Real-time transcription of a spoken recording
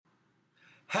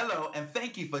Hello, and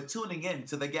thank you for tuning in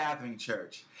to The Gathering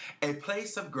Church, a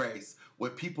place of grace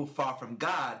where people far from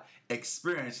God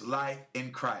experience life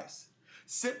in Christ.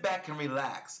 Sit back and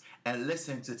relax and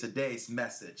listen to today's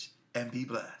message and be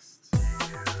blessed.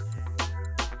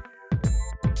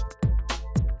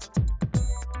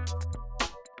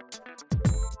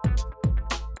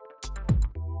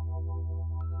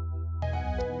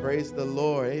 Praise the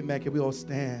Lord. Amen. Can we all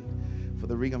stand for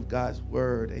the reading of God's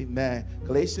word? Amen.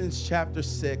 Galatians chapter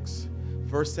 6,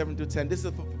 verse 7 through 10. This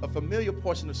is a familiar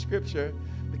portion of scripture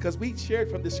because we shared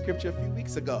from this scripture a few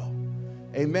weeks ago.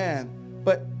 Amen.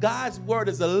 But God's word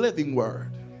is a living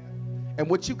word. And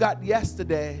what you got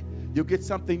yesterday, you'll get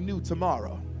something new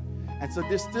tomorrow. And so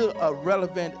there's still a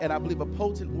relevant and I believe a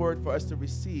potent word for us to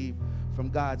receive from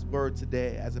God's word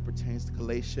today as it pertains to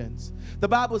Galatians. The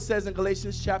Bible says in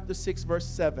Galatians chapter 6, verse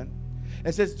 7,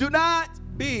 it says, "Do not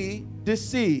be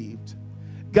deceived.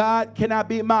 God cannot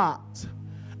be mocked.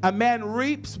 A man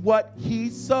reaps what he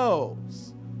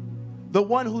sows. The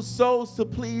one who sows to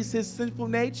please his sinful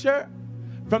nature,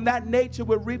 from that nature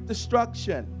will reap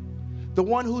destruction. The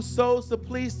one who sows to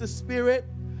please the Spirit,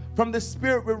 from the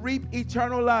Spirit will reap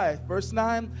eternal life." Verse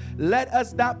 9, "Let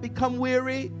us not become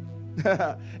weary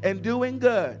in doing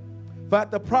good, for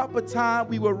at the proper time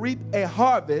we will reap a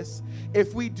harvest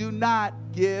if we do not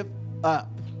give up.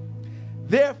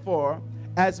 Therefore,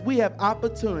 as we have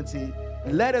opportunity,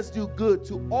 let us do good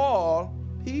to all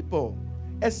people,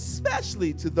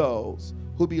 especially to those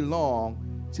who belong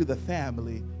to the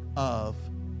family of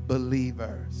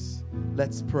believers."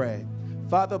 Let's pray.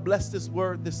 Father, bless this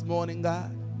word this morning,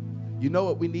 God. You know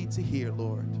what we need to hear,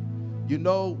 Lord. You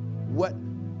know what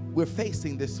we're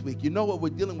facing this week. You know what we're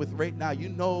dealing with right now. You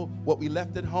know what we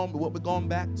left at home and what we're going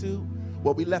back to,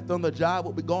 what we left on the job,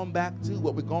 what we're going back to,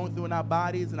 what we're going through in our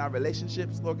bodies and our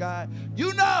relationships, Lord God.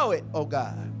 You know it, oh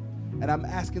God. And I'm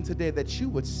asking today that you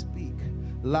would speak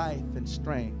life and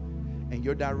strength in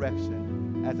your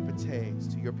direction as it pertains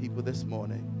to your people this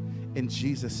morning. In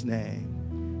Jesus'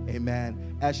 name,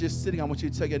 amen. As you're sitting, I want you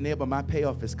to tell your neighbor, my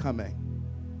payoff is coming.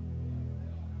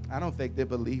 I don't think they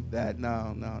believe that.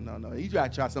 No. You try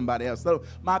to try somebody else. So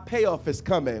my payoff is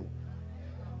coming.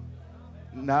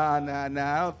 Nah. I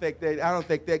don't think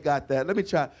they got that. Let me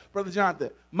try. Brother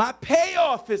Jonathan, my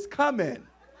payoff is coming.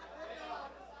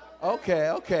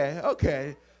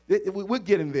 Okay. We're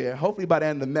getting there. Hopefully by the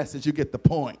end of the message you get the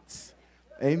points.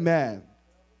 Amen.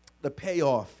 The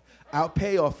payoff. Our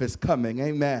payoff is coming.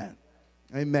 Amen.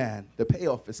 The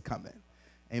payoff is coming.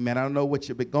 Amen. I don't know what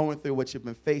you've been going through, what you've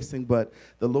been facing, but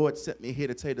the Lord sent me here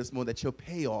to tell you this morning that your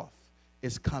payoff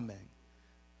is coming.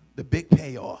 The big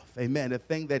payoff. Amen. The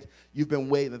thing that you've been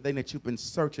waiting, the thing that you've been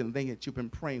searching, the thing that you've been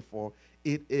praying for,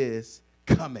 it is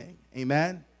coming.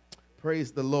 Amen.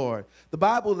 Praise the Lord. The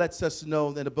Bible lets us know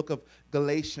in the book of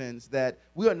Galatians that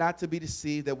we are not to be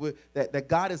deceived, that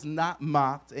God is not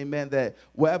mocked, amen, that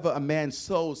wherever a man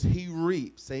sows, he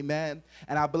reaps, amen.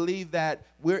 And I believe that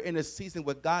we're in a season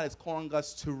where God is calling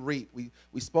us to reap.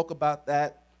 We spoke about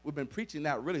that. We've been preaching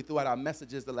that really throughout our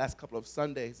messages the last couple of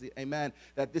Sundays, amen,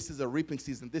 that this is a reaping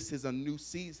season. This is a new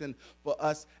season for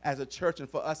us as a church and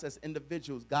for us as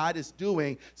individuals. God is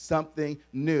doing something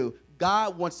new.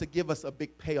 God wants to give us a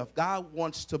big payoff. God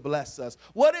wants to bless us.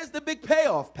 What is the big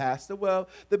payoff, Pastor? Well,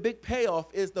 the big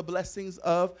payoff is the blessings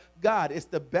of God. It's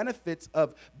the benefits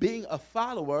of being a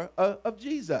follower of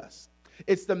Jesus.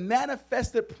 It's the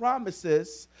manifested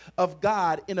promises of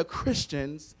God in a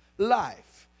Christian's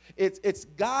life. It's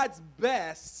God's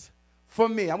best for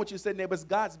me. I want you to say, neighbor, it's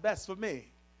God's best for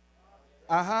me.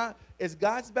 It's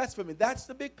God's best for me. That's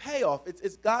the big payoff.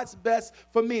 It's God's best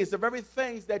for me. It's the very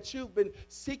things that you've been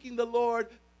seeking the Lord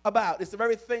about. It's the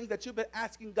very things that you've been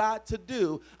asking God to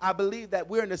do. I believe that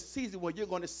we're in a season where you're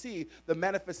going to see the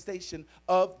manifestation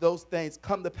of those things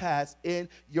come to pass in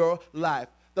your life.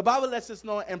 The Bible lets us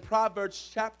know in Proverbs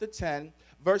chapter 10,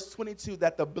 verse 22,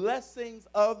 that the blessings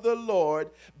of the Lord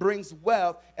brings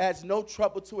wealth, adds no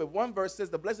trouble to it. One verse says,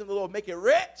 the blessing of the Lord make it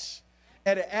rich,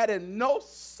 and it added no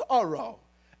sorrow.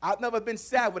 I've never been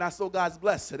sad when I saw God's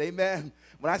blessing. Amen.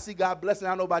 When I see God blessing,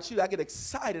 I don't know about you, I get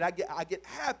excited. I get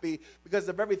happy because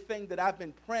of everything that I've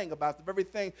been praying about, the very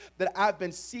thing that I've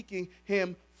been seeking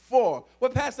him for.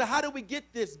 Well, Pastor, how do we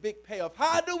get this big payoff?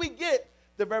 How do we get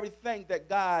the very thing that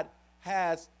God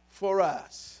has for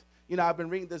us? You know, I've been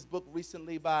reading this book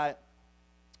recently by,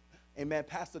 amen,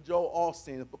 Pastor Joel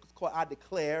Osteen. The book is called I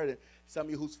Declare. And some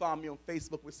of you who's following me on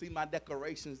Facebook will see my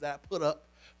decorations that I put up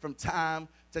from time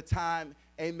to time.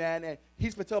 Amen. And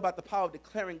he's been talking about the power of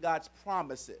declaring God's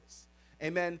promises.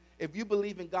 Amen. If you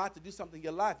believe in God to do something in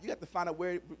your life, you have to find out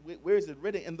where is it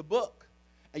written in the book.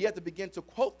 And you have to begin to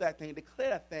quote that thing,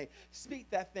 declare that thing, speak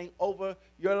that thing over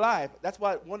your life. That's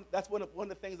one of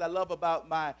the things I love about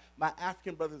my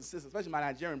African brothers and sisters, especially my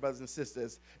Nigerian brothers and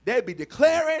sisters. They'll be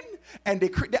declaring and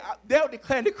they'll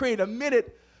declare and decree in a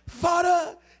minute,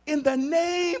 Father, in the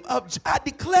name of, I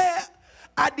declare,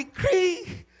 I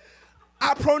decree,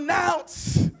 I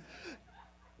pronounce,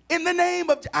 in the name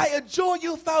of, I adjure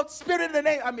you without spirit in the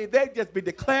name. I mean, they just be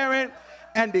declaring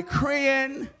and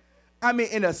decreeing. I mean,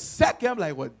 in a second, I'm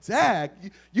like, well,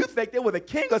 Dad, you think they were the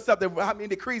king or something? How many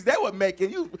decrees they were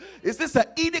making? Is this an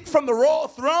edict from the royal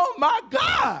throne? My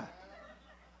God.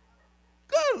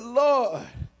 Good Lord.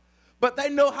 But they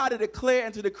know how to declare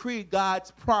and to decree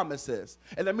God's promises.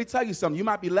 And let me tell you something. You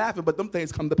might be laughing, but them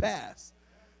things come to pass.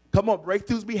 Come on,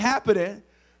 breakthroughs be happening.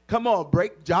 Come on,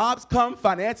 jobs come,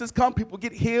 finances come, people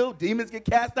get healed, demons get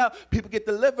cast out, people get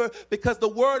delivered, because the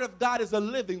word of God is a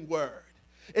living word.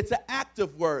 It's an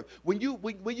active word. When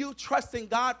you trust in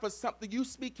God for something, you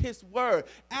speak his word.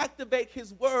 Activate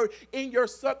his word in your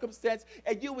circumstance,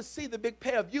 and you will see the big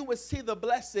payoff. You will see the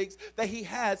blessings that he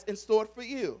has in store for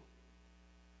you.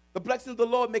 The blessings of the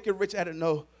Lord make it rich out of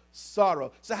no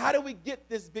sorrow. So how do we get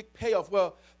this big payoff?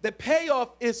 Well, the payoff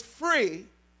is free,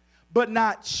 but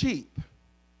not cheap.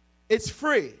 It's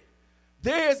free.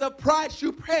 There is a price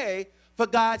you pay for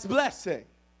God's blessing.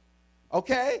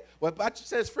 Okay? Well, but you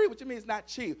said it's free. What you mean it's not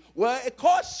cheap? Well, it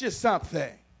costs you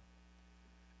something.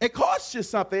 It costs you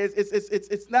something.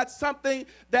 It's not something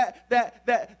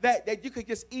that you could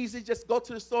just easily just go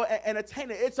to the store and attain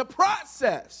it. It's a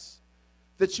process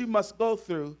that you must go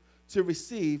through to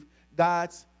receive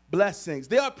God's blessings.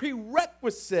 There are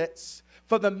prerequisites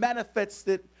for the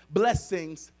manifested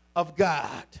blessings of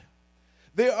God.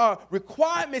 There are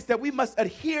requirements that we must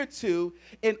adhere to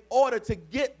in order to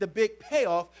get the big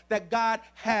payoff that God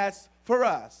has for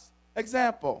us.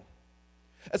 Example,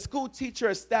 a school teacher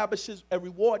establishes a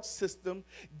reward system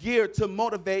geared to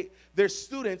motivate their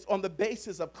students on the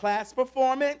basis of class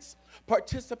performance,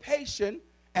 participation,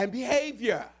 and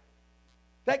behavior.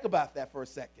 Think about that for a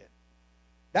second.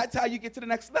 That's how you get to the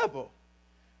next level.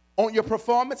 On your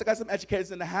performance, I got some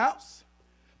educators in the house,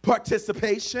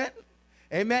 participation,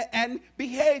 amen, and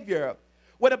behavior.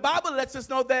 Well, the Bible lets us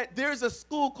know that there's a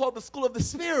school called the School of the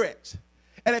Spirit.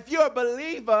 And if you're a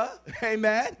believer,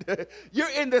 amen,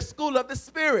 you're in the school of the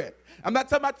Spirit. I'm not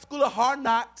talking about the school of hard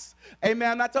knocks,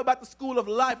 amen. I'm not talking about the school of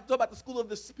life. I'm talking about the school of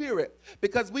the Spirit.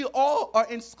 Because we all are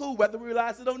in school, whether we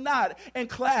realize it or not, and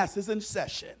class is in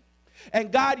session.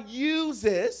 And God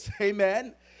uses,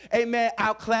 amen,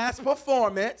 our class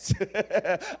performance,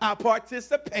 our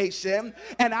participation,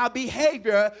 and our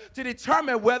behavior to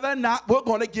determine whether or not we're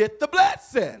going to get the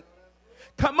blessing.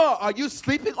 Come on, are you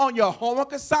sleeping on your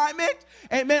homework assignment?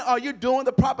 Amen. Are you doing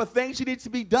the proper things you need to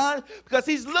be done? Because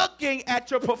he's looking at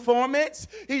your performance,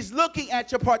 he's looking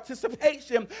at your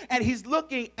participation, and he's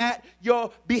looking at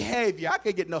your behavior. I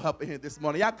can't get no help in here this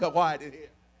morning. Y'all come quiet in here.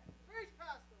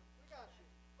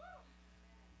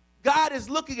 God is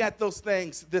looking at those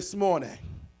things this morning.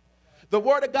 The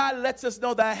Word of God lets us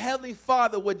know that our Heavenly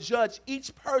Father would judge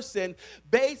each person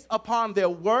based upon their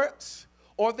works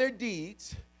or their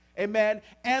deeds, amen,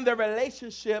 and their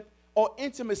relationship or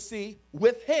intimacy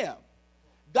with Him.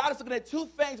 God is looking at two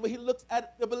things when He looks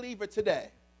at the believer today.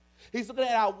 He's looking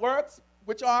at our works,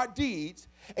 which are our deeds,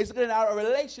 and He's looking at our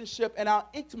relationship and our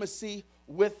intimacy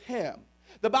with Him.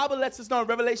 The Bible lets us know in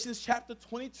Revelation chapter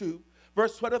 22,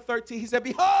 verse 12 to 13, he said,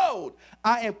 behold,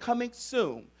 I am coming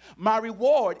soon. My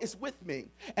reward is with me,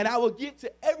 and I will give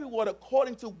to everyone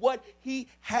according to what he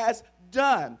has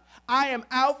done. I am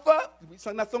Alpha, we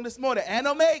sung that song this morning, and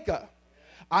Omega.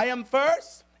 I am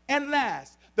first and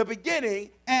last, the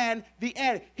beginning and the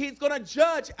end. He's going to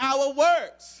judge our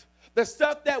works. The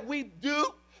stuff that we do,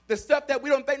 the stuff that we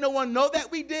don't think no one know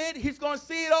that we did, he's going to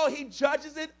see it all. He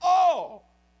judges it all.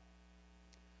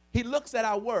 He looks at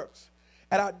our works,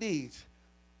 at our deeds.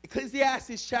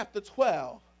 Ecclesiastes chapter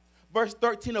 12, verse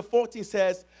 13 to 14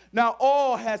 says, now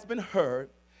all has been heard,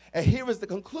 and here is the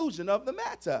conclusion of the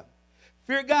matter.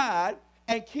 Fear God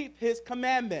and keep his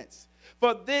commandments,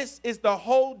 for this is the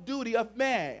whole duty of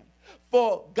man.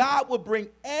 For God will bring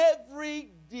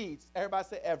every deed, everybody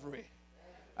say every,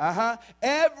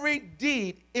 every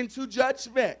deed into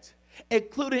judgment,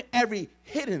 including every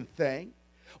hidden thing,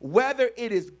 whether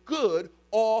it is good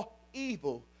or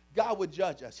evil. God will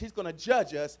judge us. He's going to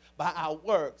judge us by our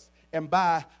works and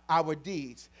by our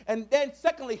deeds. And then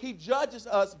secondly, he judges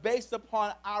us based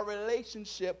upon our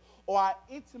relationship or our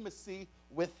intimacy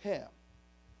with him.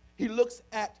 He looks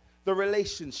at the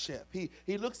relationship.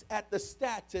 He looks at the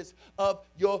status of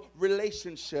your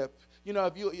relationship. You know,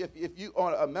 if you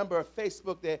are a member of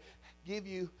Facebook, give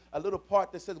you a little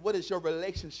part that says, what is your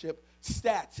relationship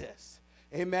status?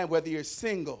 Amen. Whether you're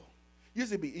single.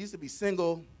 Used to be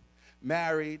single,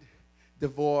 married,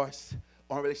 divorced,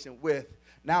 or in relationship with.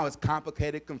 Now it's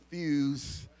complicated,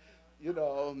 confused.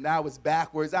 Now it's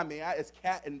backwards. It's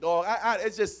cat and dog.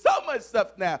 It's just so much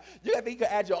stuff now. You can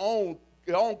add your own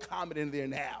comment in there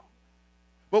now.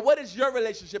 But what is your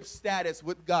relationship status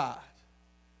with God?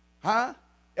 Huh?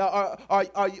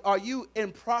 Are you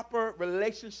in proper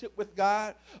relationship with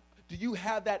God? Do you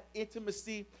have that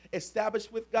intimacy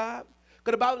established with God?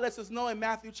 Because the Bible lets us know in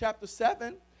Matthew chapter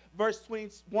 7, verse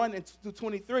 21 to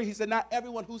 23, he said, not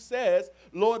everyone who says,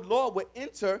 Lord, Lord, will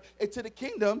enter into the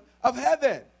kingdom of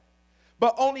heaven,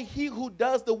 but only he who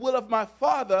does the will of my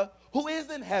Father who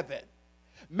is in heaven.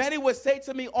 Many would say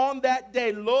to me on that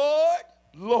day, Lord,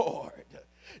 Lord,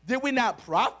 did we not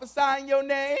prophesy in your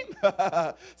name?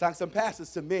 Sound some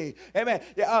pastors to me. Amen.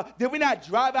 Did we not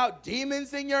drive out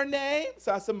demons in your name?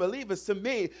 Sound some believers to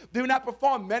me. Did we not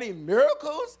perform many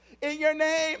miracles in your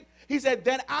name? He said,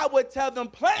 then I would tell them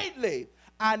plainly,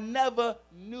 I never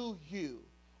knew you.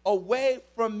 Away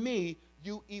from me,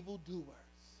 you evildoers.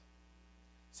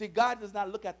 See, God does not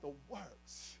look at the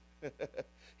works.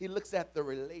 He looks at the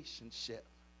relationship.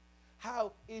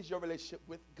 How is your relationship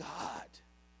with God?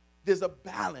 There's a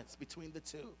balance between the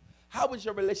two. How is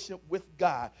your relationship with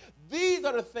God? These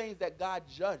are the things that God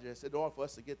judges in order for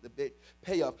us to get the big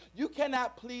payoff. You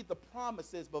cannot plead the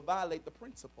promises but violate the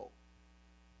principle.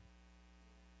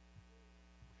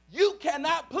 You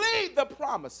cannot plead the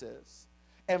promises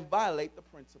and violate the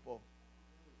principle.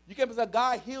 You can't say,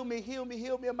 God, heal me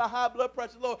of my high blood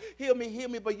pressure, Lord, heal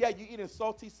me, but yet you're eating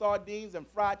salty sardines and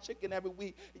fried chicken every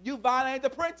week. You violate the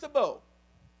principle.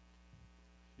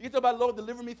 You talk about, Lord,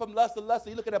 deliver me from lust to lust,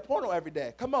 and you look at that porno every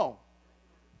day. Come on.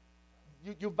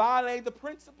 You violate the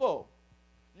principle.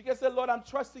 You can say, Lord, I'm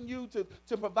trusting you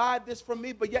to provide this for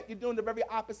me, but yet you're doing the very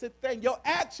opposite thing. Your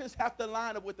actions have to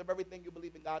line up with the very thing you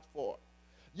believe in God for.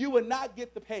 You will not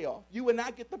get the payoff. You will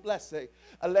not get the blessing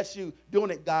unless you're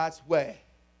doing it God's way.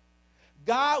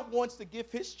 God wants to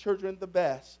give his children the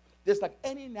best, just like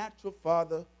any natural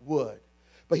father would.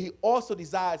 But he also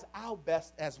desires our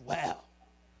best as well.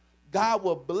 God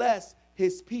will bless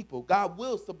his people. God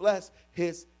wills to bless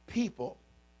his people.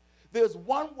 There's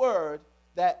one word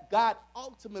that God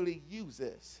ultimately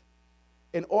uses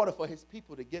in order for his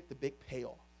people to get the big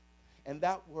payoff, and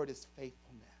that word is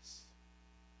faithfulness.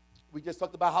 We just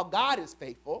talked about how God is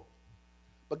faithful,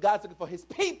 but God's looking for his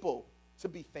people to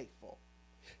be faithful.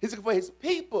 He's looking for his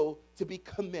people to be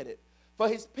committed, for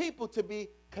his people to be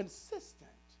consistent.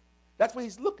 That's what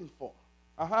he's looking for.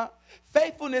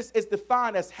 Faithfulness is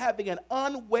defined as having an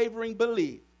unwavering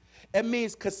belief. It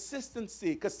means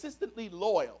consistency, consistently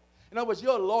loyal. In other words,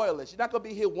 you're a loyalist. You're not going to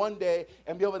be here one day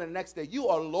and be over the next day. You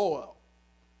are loyal.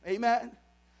 Amen?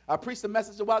 I preached a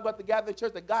message a while ago at the Gathering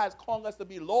Church that God is calling us to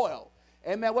be loyal.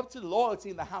 Amen? What's the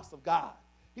loyalty in the house of God?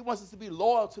 He wants us to be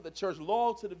loyal to the church,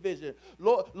 loyal to the vision,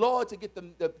 loyal to get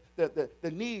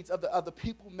the needs of the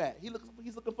people met. He's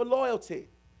looking for loyalty.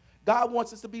 God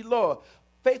wants us to be loyal.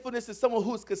 Faithfulness is someone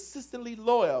who's consistently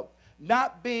loyal,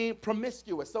 not being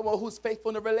promiscuous, someone who's faithful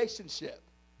in a relationship.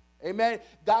 Amen.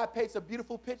 God paints a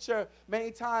beautiful picture many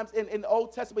times in the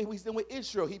Old Testament. He's dealing with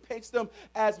Israel. He paints them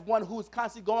as one who's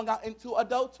constantly going out into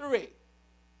adultery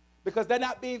because they're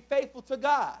not being faithful to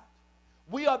God.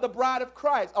 We are the bride of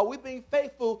Christ. Are we being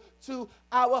faithful to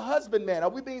our husbandman? Are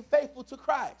we being faithful to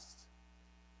Christ?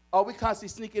 Are we constantly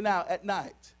sneaking out at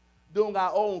night, doing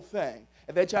our own thing,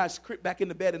 and then trying to creep back in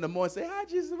the bed in the morning and say, hi,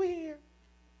 Jesus, we're here.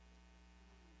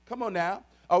 Come on now.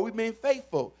 Are we being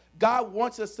faithful? God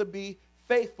wants us to be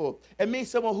faithful. It means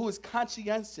someone who is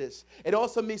conscientious. It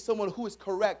also means someone who is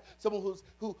correct, someone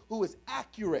who is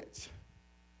accurate.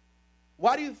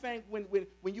 Why do you think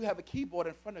when you have a keyboard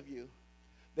in front of you,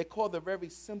 they call the very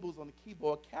symbols on the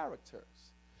keyboard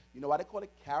characters? You know why they call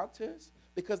it characters?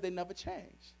 Because they never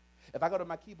change. If I go to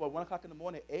my keyboard, 1 o'clock in the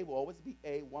morning, A will always be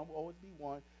A, 1 will always be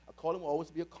 1, a colon will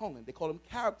always be a colon. They call them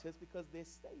characters because they're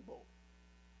stable.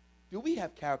 Do we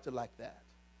have character like that?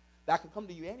 That I can come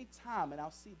to you any time and I'll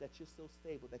see that you're still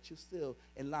stable, that you're still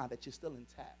in line, that you're still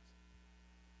intact.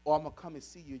 Or I'm going to come and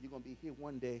see you, you're going to be here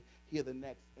one day, here the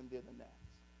next, and there the next.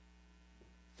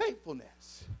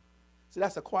 Faithfulness. See,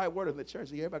 that's a quiet word in the church.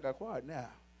 Everybody got quiet now.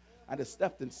 I just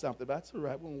stepped in something, but that's all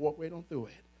right. We're going to walk right on through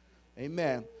it.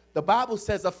 Amen. The Bible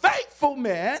says, a faithful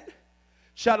man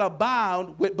shall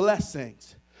abound with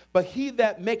blessings, but he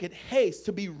that maketh haste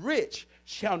to be rich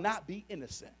shall not be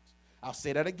innocent. I'll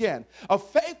say that again. A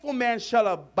faithful man shall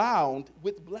abound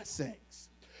with blessings,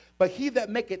 But he that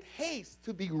maketh haste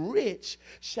to be rich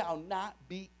shall not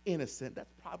be innocent.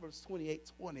 That's Proverbs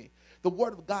 28:20. The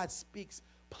word of God speaks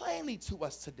plainly to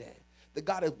us today that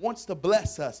God wants to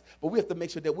bless us, but we have to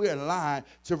make sure that we're in line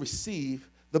to receive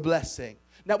the blessing.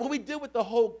 Now, when we deal with the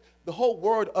whole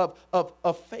word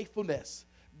of faithfulness,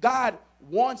 God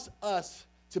wants us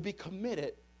to be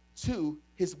committed to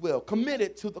his will,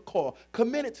 committed to the call,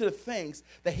 committed to the things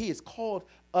that he has called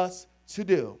us to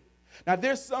do. Now,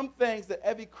 there's some things that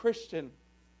every Christian,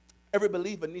 every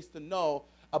believer needs to know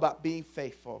about being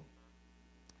faithful.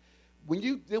 When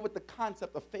you deal with the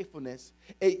concept of faithfulness,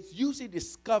 it's usually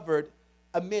discovered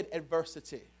amid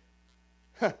adversity.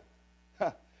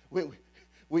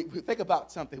 We think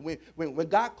about something. When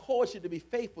God calls you to be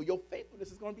faithful, your faithfulness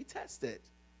is going to be tested.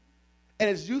 And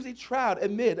it's usually tried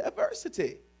amid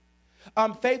adversity.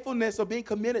 Faithfulness or being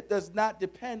committed does not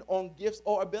depend on gifts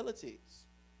or abilities.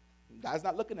 God's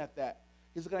not looking at that.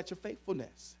 He's looking at your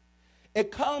faithfulness. It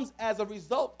comes as a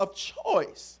result of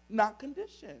choice, not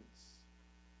conditions.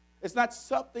 It's not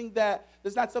something that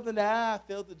I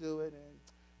feel to do it and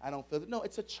I don't feel it. No,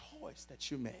 it's a choice that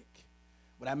you make.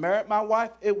 When I married my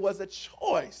wife, it was a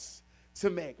choice to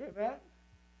make. Right?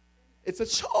 It's a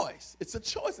choice. It's a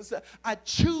choice. I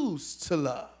choose to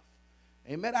love.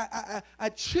 Amen. I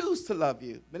choose to love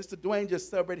you. Minister Dwayne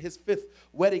just celebrated his 5th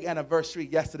wedding anniversary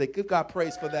yesterday. Give God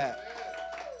praise for that.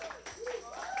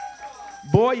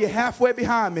 Boy, you're halfway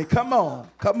behind me. Come on.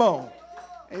 Come on.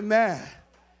 Amen.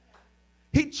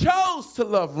 He chose to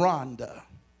love Rhonda.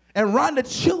 And Rhonda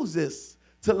chooses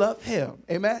to love him.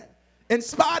 Amen. In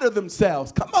spite of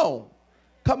themselves. Come on.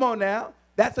 Come on now.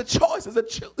 That's a choice.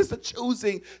 It's a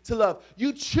choosing to love.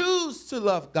 You choose to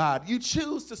love God. You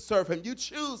choose to serve him. You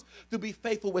choose to be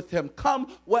faithful with him.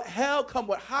 Come what hell, come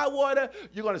what high water,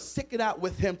 you're going to stick it out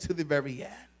with him to the very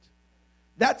end.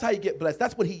 That's how you get blessed.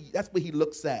 That's what he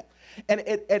looks at. And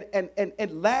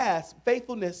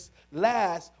faithfulness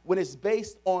lasts when it's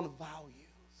based on values.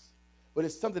 But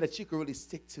it's something that you can really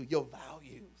stick to, your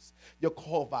values, your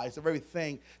core values, the very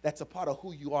thing that's a part of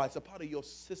who you are. It's a part of your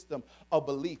system of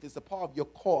belief. It's a part of your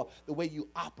core, the way you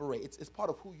operate. It's part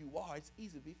of who you are. It's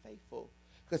easy to be faithful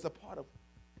because it's a part of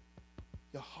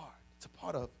your heart. It's a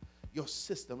part of your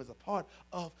system. It's a part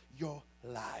of your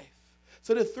life.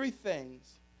 So there are 3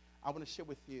 things I want to share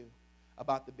with you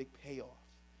about the big payoff,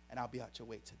 and I'll be out your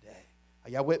way today.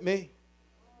 Are y'all with me?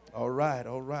 All right.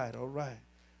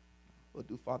 We'll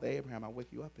do Father Abraham. I'll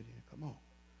wake you up in here. Come on.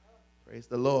 Praise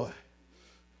the Lord.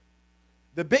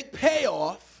 The big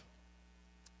payoff,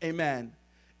 amen,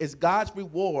 is God's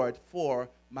reward for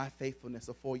my faithfulness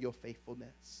or for your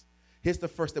faithfulness. Here's the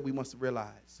first that we must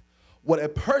realize. What a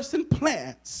person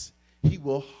plants, he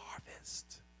will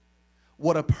harvest.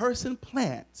 What a person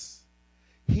plants,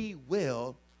 he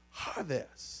will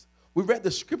harvest. We read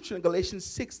the scripture in Galatians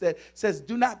 6 that says,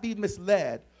 do not be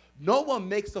misled. No one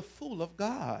makes a fool of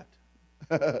God.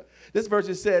 This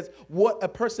version says, what a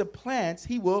person plants,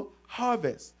 he will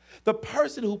harvest. The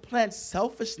person who plants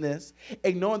selfishness,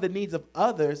 ignoring the needs of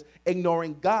others,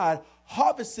 ignoring God,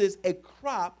 harvests a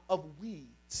crop of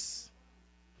weeds.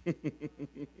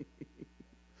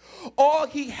 All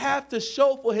he has to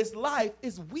show for his life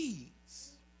is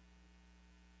weeds.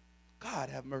 God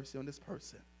have mercy on this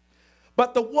person.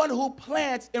 But the one who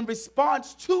plants in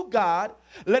response to God,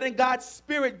 letting God's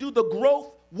Spirit do the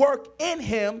growth work in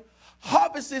him,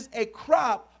 harvests a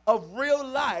crop of real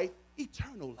life,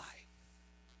 eternal life.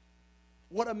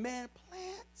 What a man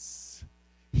plants,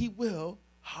 he will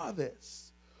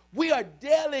harvest. We are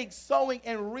daily sowing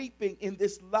and reaping in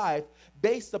this life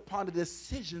based upon the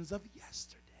decisions of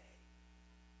yesterday.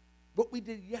 What we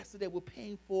did yesterday, we're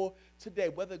paying for today,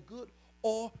 whether good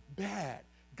or bad.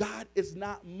 God is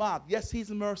not mocked. Yes, he's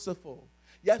merciful.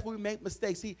 Yes, we make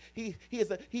mistakes. He is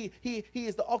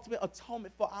the ultimate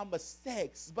atonement for our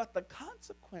mistakes. But the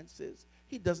consequences,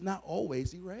 he does not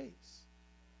always erase.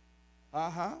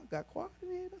 Got quiet in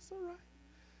here. That's all right.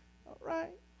 All right.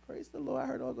 Praise the Lord. I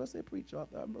heard all going to say preach. I'm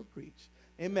going to preach.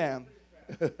 Amen.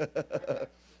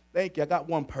 Thank you. I got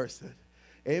one person.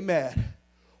 Amen.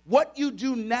 What you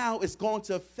do now is going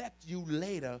to affect you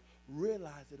later.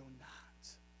 Realize it or not.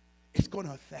 It's going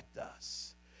to affect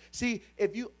us. See,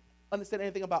 if you understand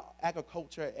anything about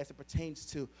agriculture as it pertains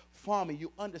to farming,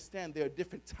 you understand there are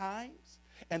different times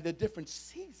and there are different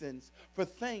seasons for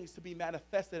things to be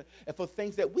manifested and for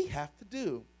things that we have to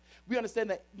do. We understand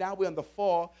that now we're in the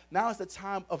fall. Now it's the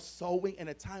time of sowing and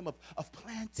a time of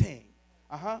planting.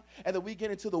 And then we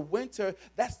get into the winter.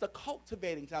 That's the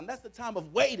cultivating time. That's the time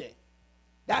of waiting.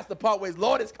 That's the part where it's,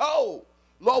 Lord, it's cold.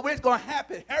 Lord, when's going to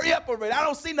happen? Hurry up already. I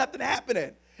don't see nothing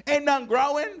happening. Ain't nothing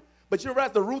growing. But you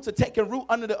realize the roots are taking root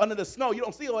under the snow. You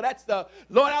don't see all that stuff.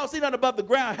 Lord, I don't see nothing above the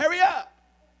ground. Hurry up.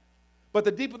 But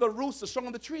the deeper the roots, the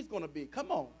stronger the tree's going to be.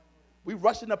 Come on. We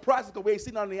rush in the process because we ain't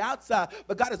seen it on the outside,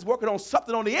 but God is working on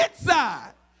something on the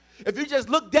inside. If you just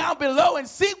look down below and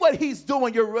see what he's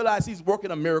doing, you'll realize he's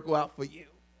working a miracle out for you.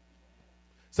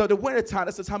 So the wintertime,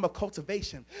 that's the time of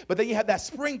cultivation. But then you have that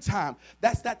springtime.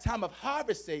 That's that time of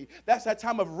harvesting. That's that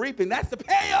time of reaping. That's the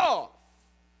payoff.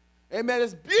 Amen.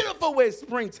 It's beautiful when it's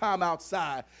springtime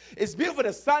outside. It's beautiful.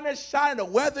 The sun is shining. The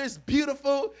weather is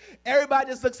beautiful. Everybody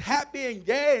just looks happy and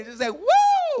gay and just like,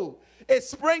 woo! It's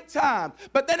springtime.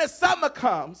 But then the summer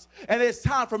comes, and it's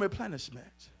time for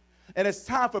replenishment. And it's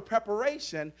time for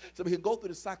preparation so we can go through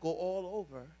the cycle all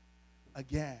over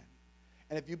again.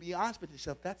 And if you be honest with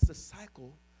yourself, that's the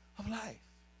cycle of life.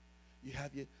 You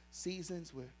have your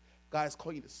seasons where God is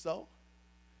calling you to sow.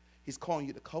 He's calling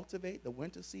you to cultivate, the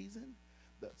winter season.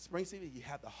 The spring season, you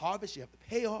have the harvest, you have the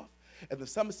payoff. And the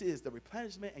summer season is the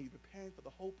replenishment, and you're preparing for the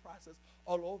whole process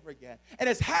all over again. And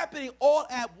it's happening all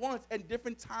at once at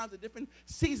different times, at different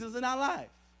seasons in our life.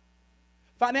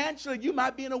 Financially, you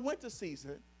might be in a winter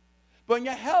season. But in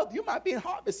your health, you might be in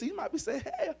harvest season. You might be saying,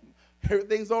 hey,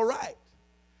 everything's all right.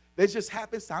 They just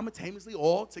happen simultaneously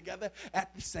all together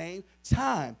at the same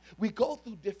time. We go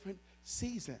through different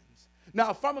seasons.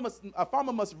 Now, a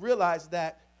farmer must realize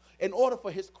that in order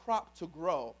for his crop to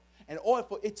grow, in order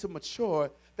for it to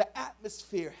mature, the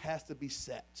atmosphere has to be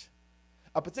set.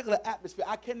 A particular atmosphere.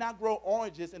 I cannot grow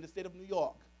oranges in the state of New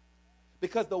York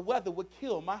because the weather would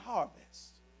kill my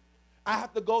harvest. I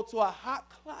have to go to a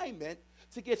hot climate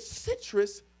to get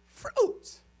citrus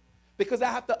fruit because I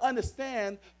have to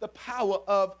understand the power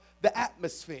of the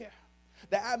atmosphere.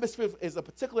 The atmosphere is a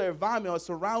particular environment or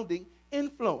surrounding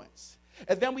influence.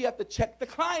 And then we have to check the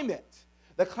climate.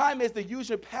 The climate is the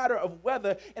usual pattern of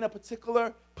weather in a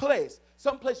particular place.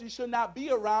 Some places you should not be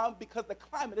around because the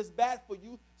climate is bad for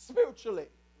you spiritually.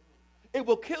 It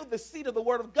will kill the seed of the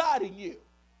word of God in you.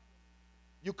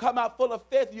 You come out full of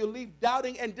faith, you leave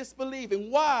doubting and disbelieving.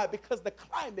 Why? Because the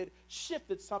climate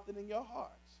shifted something in your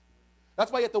heart.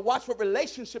 That's why you have to watch what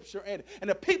relationships you're in and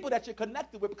the people that you're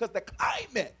connected with, because the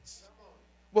climate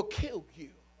will kill you.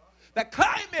 The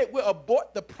climate will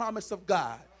abort the promise of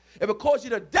God. It will cause you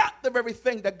to doubt the very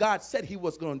thing that God said he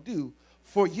was going to do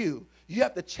for you. You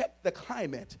have to check the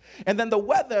climate. And then the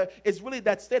weather is really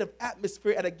that state of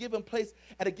atmosphere at a given place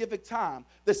at a given time.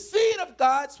 The seed of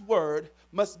God's word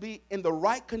must be in the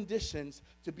right conditions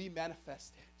to be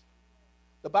manifested.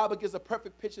 The Bible gives a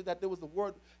perfect picture that there was the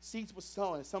word, seeds were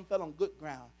sown, and some fell on good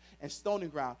ground and stony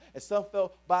ground, and some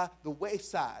fell by the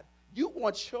wayside. You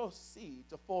want your seed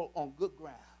to fall on good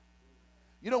ground.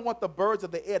 You don't want the birds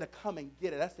of the air to come and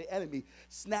get it. That's the enemy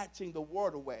snatching the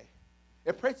word away.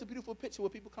 It paints a beautiful picture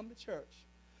when people come to church.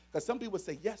 Because some people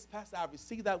say, yes, Pastor, I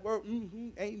received that word.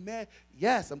 Amen.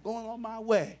 Yes, I'm going on my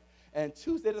way. And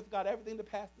Tuesday, they've got everything the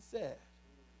pastor said.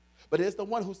 But there's the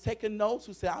one who's taking notes,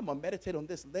 who said, I'm going to meditate on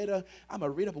this later. I'm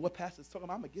going to read about what pastor's talking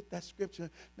about. I'm going to get that scripture.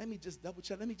 Let me just double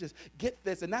check. Let me just get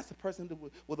this. And that's the person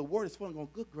where the word is falling on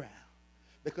good ground.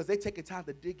 Because they take the time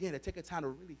to dig in. They take the time to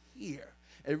really hear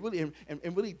and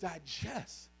really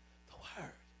digest the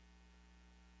word.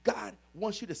 God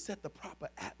wants you to set the proper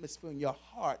atmosphere in your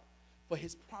heart for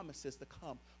his promises to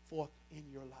come forth in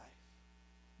your life.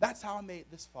 That's how I made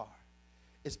it this far.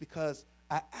 It's because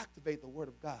I activate the word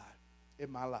of God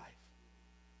in my life.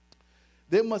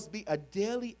 There must be a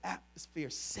daily atmosphere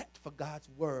set for God's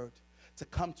word to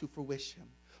come to fruition.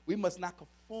 We must not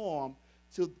conform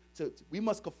we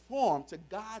must conform to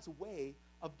God's way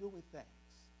of doing things.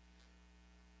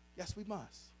 Yes, we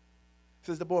must.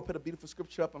 Sister Deborah put a beautiful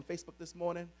scripture up on Facebook this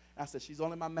morning. I said, she's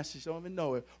only my message. She don't even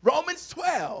know it. Romans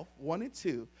 12, 1 and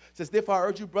 2 says, therefore I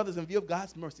urge you, brothers, in view of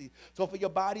God's mercy, to offer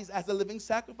your bodies as a living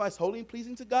sacrifice, holy and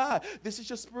pleasing to God. This is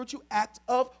your spiritual act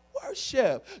of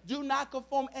worship. Do not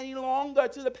conform any longer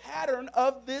to the pattern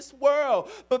of this world,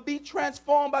 but be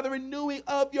transformed by the renewing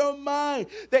of your mind,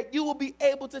 that you will be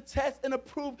able to test and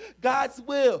approve God's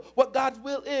will, what God's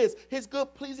will is, his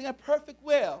good, pleasing, and perfect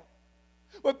will.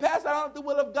 Well, Pastor, I don't know what the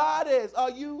will of God is.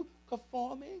 Are you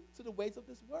conforming to the ways of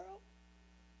this world?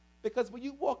 Because when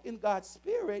you walk in God's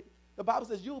spirit, the Bible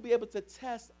says you will be able to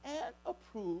test and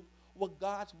approve what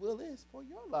God's will is for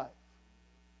your life.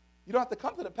 You don't have to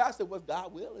come to the pastor what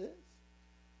God's will is.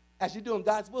 As you're doing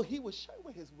God's will, he will show you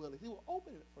what his will is. He will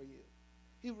open it for you.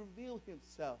 He will reveal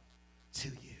himself to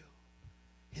you,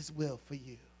 his will for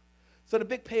you. So the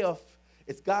big payoff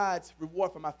is God's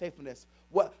reward for my faithfulness.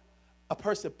 What a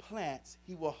person plants,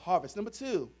 he will harvest. Number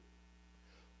 2,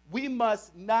 we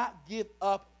must not give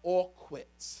up or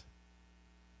quit.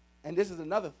 And this is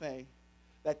another thing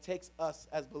that takes us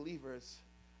as believers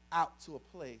out to a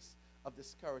place of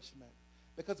discouragement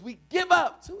because we give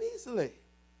up too easily.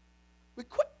 We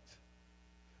quit.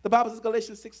 The Bible says,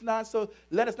 Galatians 6:9, so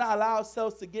let us not allow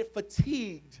ourselves to get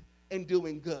fatigued in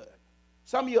doing good.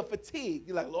 Some of you are fatigued.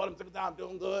 You're like, Lord, I'm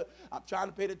doing good. I'm trying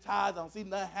to pay the tithes. I don't see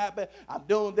nothing happen. I'm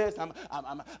doing this.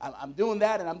 I'm doing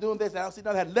that, and I'm doing this, and I don't see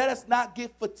nothing happen. Let us not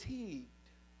get fatigued.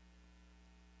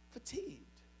 Fatigued.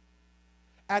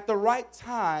 At the right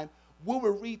time, we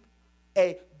will reap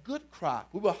a good crop.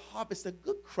 We will harvest a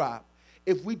good crop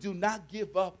if we do not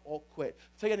give up or quit.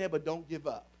 Tell your neighbor, don't give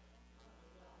up.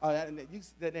 Oh, that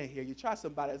didn't hear you. Try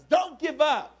somebody else. Don't give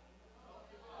up.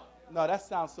 No, that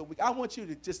sounds so weak. I want you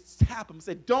to just tap them and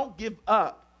say, don't give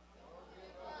up.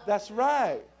 That's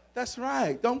right. That's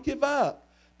right. Don't give up.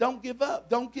 Don't give up.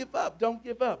 Don't give up. Don't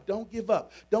give up. Don't give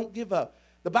up. Don't give up.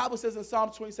 The Bible says in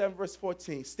Psalm 27, verse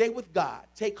 14, stay with God.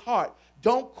 Take heart.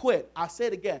 Don't quit. I'll say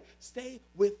it again. Stay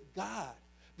with God.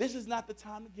 This is not the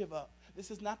time to give up.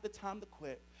 This is not the time to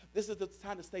quit. This is the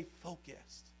time to stay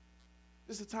focused.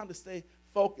 This is the time to stay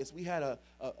focused. We had a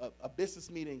business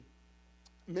meeting,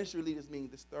 ministry leaders meeting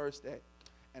this Thursday,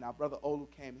 and our brother Olu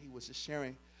came, and he was just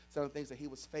sharing some of the things that he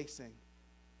was facing.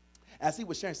 As he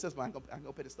was sharing, I'm going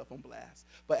to put this stuff on blast,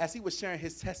 but as he was sharing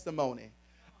his testimony,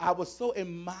 I was so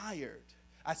admired.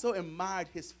 I so admired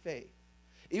his faith.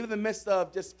 Even in the midst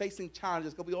of just facing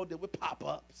challenges, because we all deal with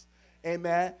pop-ups,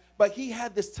 amen, but he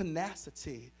had this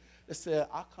tenacity that said,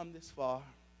 I'll come this far,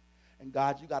 and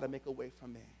God, you got to make a way for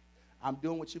me. I'm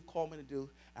doing what you've called me to do,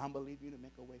 and I'm believing you to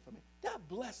make a way for me. That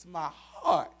blessed my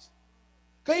heart.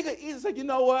 Because you could easily say, you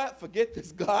know what? Forget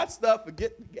this God stuff.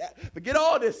 Forget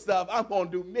all this stuff. I'm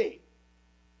going to do me.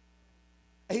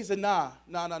 And he said, nah.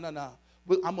 I'm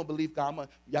going to believe God.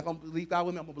 Y'all going to believe God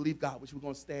with me? I'm going to believe God, which we're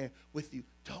going to stand with you.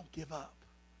 Don't give up.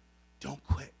 Don't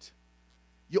quit.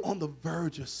 You're on the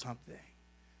verge of something.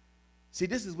 See,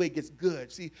 this is where it gets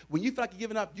good. See, when you feel like you're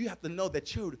giving up, you have to know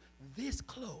that you're this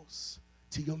close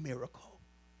to your miracle.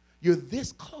 You're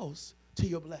this close to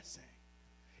your blessing.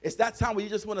 It's that time where you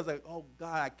just want to say, oh,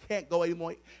 God, I can't go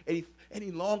anymore,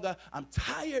 any longer. I'm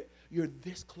tired. You're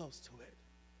this close to it.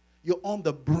 You're on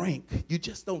the brink. You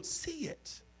just don't see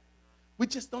it. We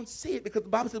just don't see it because the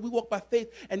Bible says we walk by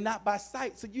faith and not by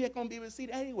sight. So you ain't going to be able to see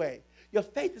it anyway. Your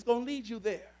faith is going to lead you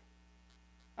there.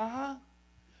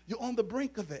 You're on the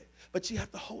brink of it. But you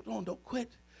have to hold on. Don't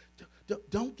quit.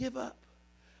 Don't give up.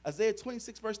 Isaiah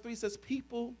 26, verse 3 says,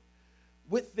 people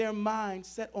with their mind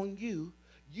set on you,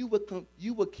 you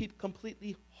will keep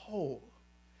completely whole,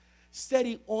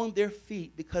 steady on their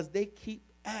feet because they keep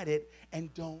at it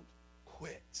and don't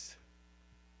quit.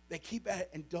 They keep at it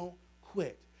and don't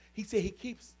quit. He said he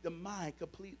keeps the mind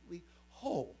completely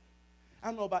whole. I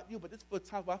don't know about you, but this was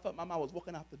times where I felt my mind was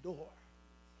walking out the door.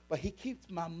 But he keeps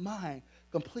my mind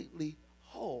completely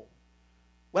whole.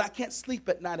 When I can't sleep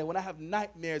at night and when I have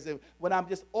nightmares and when I'm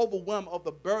just overwhelmed of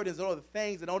the burdens and all the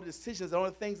things and all the decisions and all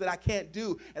the things that I can't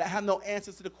do and I have no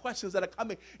answers to the questions that are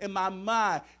coming in my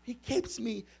mind, he keeps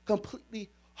me completely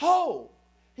whole.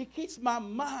 He keeps my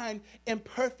mind in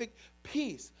perfect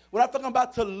peace. When I'm talking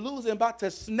about to lose and about to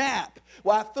snap,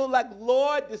 where I feel like,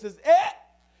 Lord, this is it.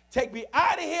 Take me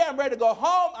out of here. I'm ready to go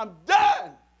home. I'm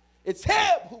done. It's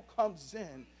him who comes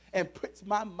in and puts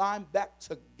my mind back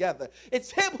together. It's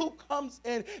him who comes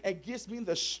in and gives me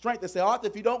the strength to say, Arthur,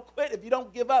 if you don't quit, if you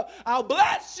don't give up, I'll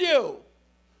bless you.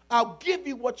 I'll give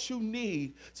you what you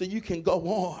need so you can go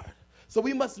on. So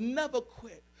we must never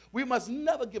quit. We must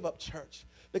never give up, church,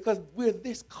 because we're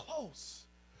this close.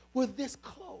 We're this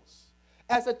close.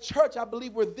 As a church, I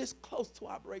believe we're this close to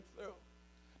our breakthrough.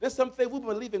 There's something we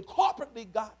believe in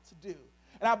corporately God to do.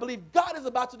 And I believe God is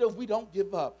about to do if we don't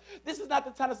give up. This is not the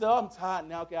time to say, oh, I'm tired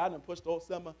now. Okay, I done pushed all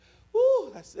summer.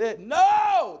 Woo, that's it.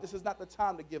 No, this is not the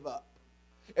time to give up.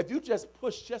 If you just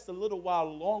push just a little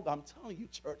while longer, I'm telling you,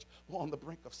 church, we're on the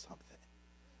brink of something.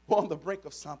 We're on the brink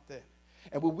of something.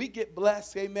 And when we get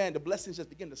blessed, amen, the blessings just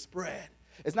begin to spread.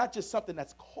 It's not just something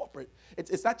that's corporate.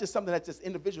 It's not just something that's just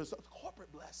individual. It's a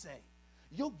corporate blessing.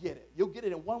 You'll get it. You'll get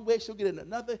it in one way. She'll get it in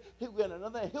another. He'll get it in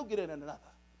another. And he'll get it in another.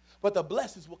 But the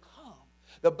blessings will come.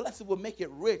 The blessing will make it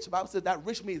rich. The Bible says that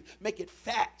rich means make it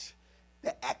fat.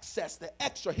 The excess, the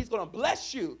extra. He's going to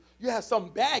bless you. You have some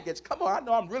baggage. Come on, I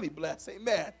know I'm really blessed.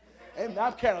 Amen. Amen.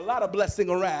 I'm carrying a lot of blessing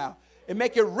around. And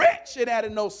make it rich and add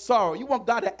no sorrow. You want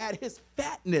God to add his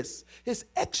fatness, his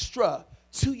extra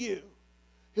to you.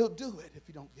 He'll do it if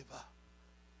you don't give up.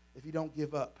 If you don't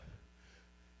give up.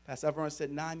 Pastor Everett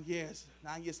said 9 years.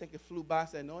 9 years think it flew by. I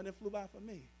said, no, it didn't flew by for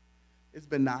me. It's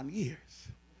been 9 years.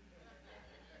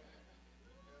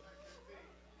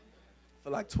 For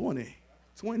like 29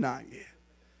 years.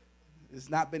 It's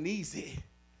not been easy.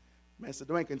 Mr.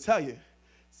 Dwayne can tell you.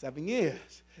 7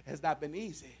 years. It has not been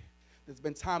easy. There's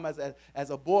been time as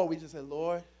a boy, we just said,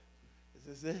 Lord,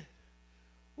 is this it?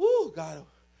 Woo, God,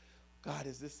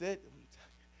 is this it?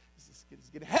 It's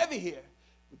getting heavy here.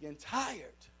 We're getting tired.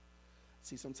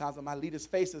 See, sometimes on my leaders'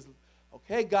 faces,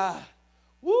 okay, God,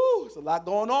 woo, there's a lot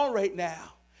going on right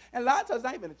now. And a lot of times,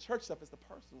 not even the church stuff, it's the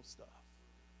personal stuff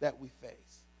that we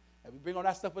face. And we bring all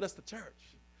that stuff with us to church.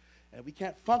 And we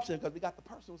can't function because we got the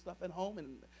personal stuff at home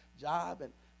and job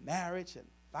and marriage and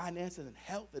finances and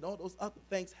health and all those other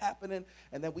things happening.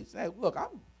 And then we say, look,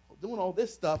 I'm doing all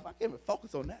this stuff. I can't even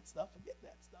focus on that stuff. Forget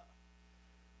that stuff.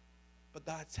 But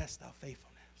God tests our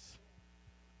faithfulness.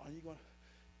 Are you going to?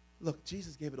 Look,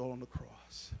 Jesus gave it all on the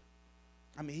cross.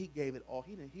 I mean, he gave it all.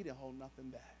 He didn't hold nothing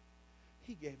back.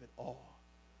 He gave it all.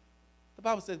 The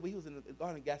Bible says when he was in the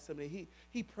Garden of Gethsemane,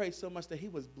 he prayed so much that he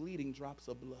was bleeding drops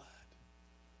of blood.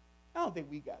 I don't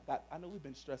think we got I know we've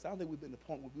been stressed. I don't think we've been to the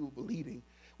point where we were bleeding.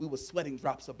 We were sweating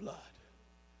drops of blood.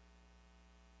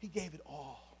 He gave it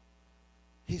all.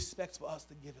 He expects for us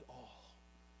to give it all.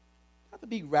 Not to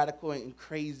be radical and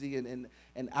crazy and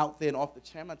out there and off the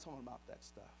chain. I'm not talking about that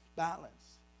stuff.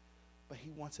 Balance. But he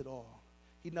wants it all.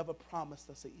 He never promised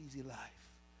us an easy life.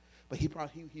 But he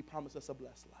promised us a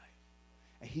blessed life.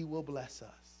 And he will bless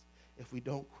us if we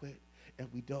don't quit and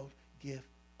we don't give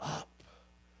up.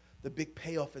 The big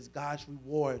payoff is God's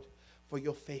reward for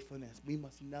your faithfulness. We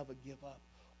must never give up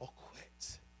or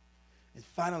quit. And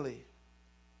finally,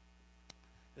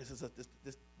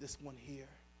 this one here,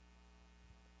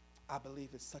 I believe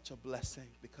it's such a blessing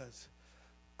because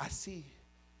I see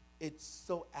it's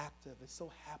so active, it's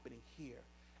so happening here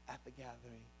at the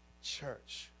Gathering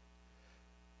Church.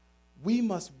 We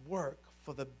must work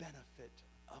for the benefit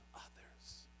of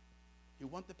others. You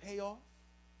want the payoff?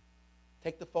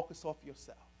 Take the focus off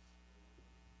yourself.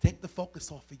 Take the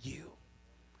focus off of you.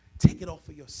 Take it off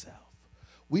of yourself.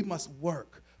 We must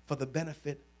work for the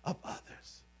benefit of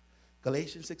others.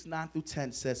 Galatians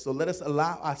 6:9-10 says, so let us not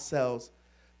allow ourselves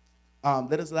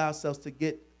to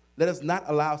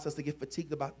get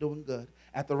fatigued about doing good.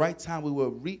 At the right time, we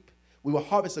will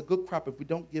harvest a good crop if we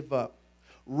don't give up.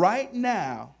 Right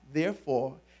now,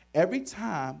 therefore, every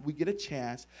time we get a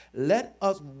chance, let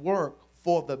us work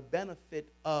for the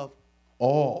benefit of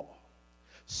all,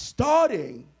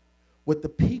 starting with the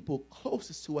people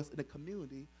closest to us in the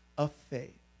community of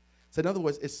faith. So in other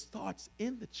words, it starts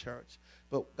in the church,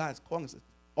 but God's calling us to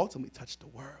ultimately touch the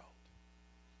world.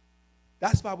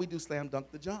 That's why we do Slam Dunk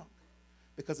the Junk,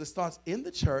 because it starts in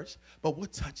the church, but we're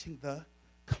touching the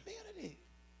community.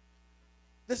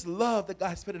 This love that God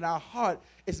has put in our heart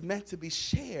is meant to be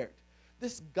shared.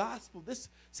 This gospel,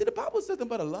 see, the Bible says nothing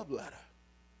but a love letter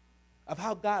of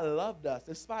how God loved us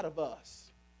in spite of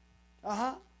us.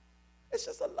 It's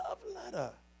just a love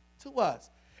letter to us.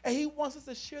 And he wants us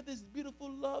to share this beautiful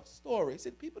love story.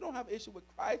 See, people don't have an issue with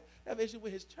Christ. They have an issue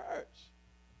with his church.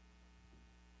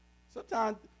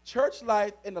 Sometimes church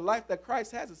life and the life that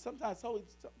Christ has is sometimes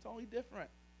totally different.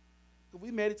 Because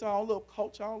we made it to our own little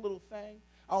culture, our own little thing,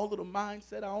 our own little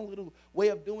mindset, our own little way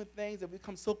of doing things, and we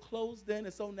become so closed in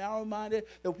and so narrow-minded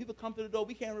that when people come to the door,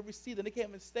 we can't even receive them. They can't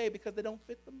even stay because they don't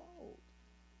fit the mold.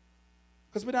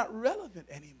 Because we're not relevant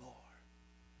anymore.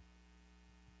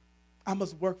 I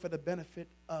must work for the benefit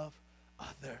of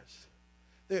others.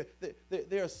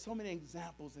 There are so many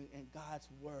examples in God's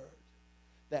word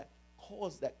that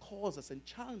cause us and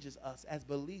challenges us as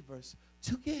believers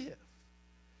to give.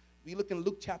 If you look in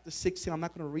Luke chapter 16, I'm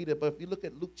not going to read it, but if you look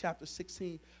at Luke chapter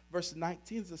 16, verse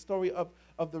 19, it's the story of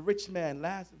the rich man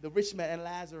and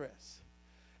Lazarus.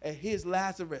 And here's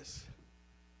Lazarus,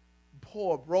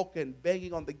 poor, broken,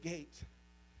 begging on the gate.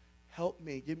 Help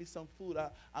me, give me some food.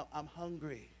 I'm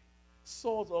hungry.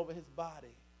 Sores over his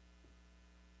body.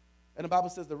 And the Bible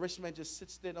says the rich man just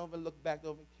sits there and don't even look back,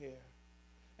 don't even care.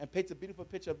 And paints a beautiful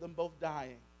picture of them both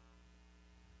dying.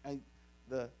 And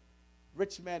the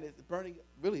rich man is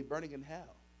really burning in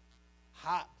hell.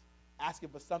 Hot, asking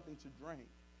for something to drink.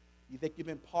 You think you've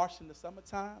been parched in the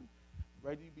summertime?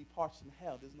 Ready to be parched in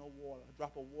hell. There's no water. A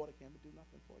drop of water can't do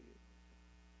nothing for you.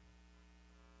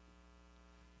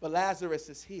 But Lazarus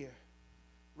is here,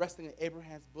 resting in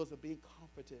Abraham's bosom, being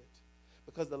comforted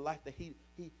because of the life that he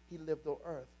lived on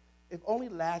earth. If only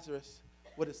Lazarus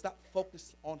would have stopped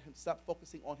focusing on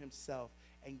himself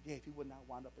and gave, he would not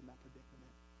wind up in that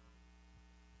predicament.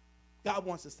 God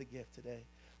wants us to give today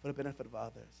for the benefit of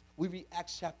others. We read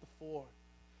Acts chapter 4,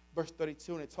 verse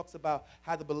 32, and it talks about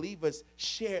how the believers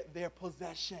shared their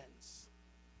possessions.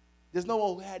 There's no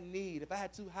one who had need. If I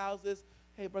had 2 houses,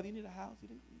 hey, brother, you need a house? You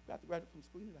got to graduate from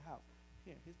school, you need a house.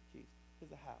 Here, here's the keys.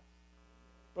 Here's a house.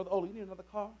 Brother Ola, you need another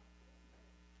car?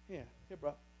 Here,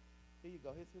 bro. Here you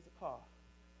go. Here's a car.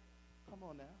 Come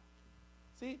on now.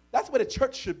 See, that's where the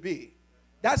church should be.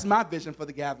 That's my vision for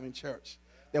the Gathering Church.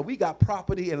 That we got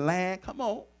property and land. Come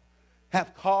on.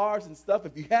 Have cars and stuff.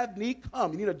 If you have need,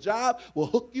 come. You need a job, we'll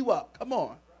hook you up. Come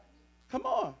on. Come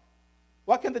on.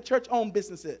 Why can't the church own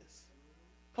businesses?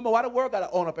 Come on, why the world got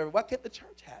to own up everything? Why can't the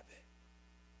church have it?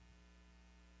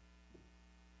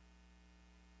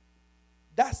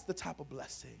 That's the type of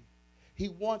blessing.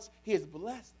 He has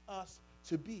blessed us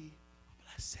to be a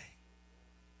blessing.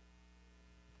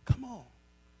 Come on.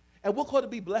 And we're called to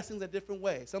be blessings in different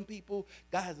ways. Some people,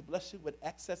 God has blessed you with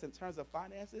excess in terms of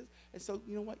finances. And so,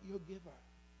 you know what? You're a giver.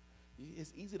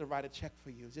 It's easy to write a check for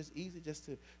you. It's just easy just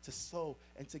to sow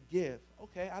and to give.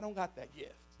 Okay, I don't got that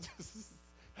gift.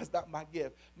 That's not my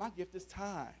gift. My gift is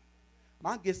time.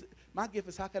 My gift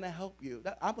is how can I help you?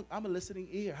 I'm a listening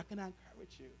ear. How can I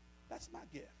encourage you? That's my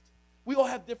gift. We all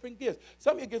have different gifts.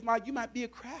 Some of your gifts, you might be a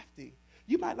crafty.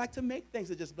 You might like to make things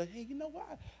that just, but hey, you know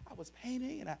what? I was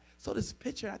painting and I saw this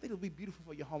picture and I think it'll be beautiful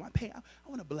for your home. I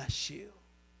want to bless you.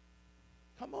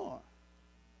 Come on.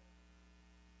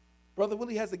 Brother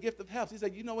Willie has the gift of helps. He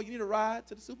said, you know what? You need a ride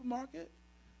to the supermarket?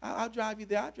 I'll drive you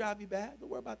there. I'll drive you back. Don't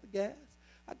worry about the gas.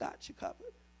 I got you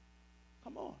covered.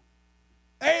 Come on.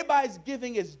 Everybody's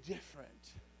giving is different,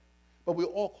 but we're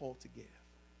all called to give.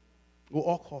 We're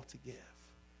all called to give.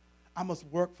 I must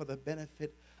work for the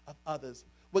benefit of others.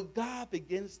 When God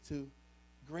begins to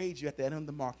grade you at the end of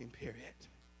the marking period,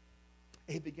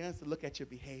 He begins to look at your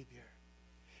behavior.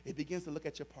 It begins to look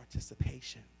at your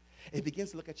participation. It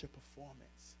begins to look at your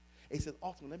performance. He said,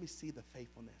 ultimately, let me see the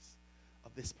faithfulness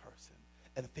of this person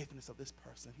and the faithfulness of this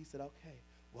person. He said, okay,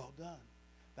 well done,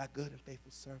 thy good and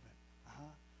faithful servant.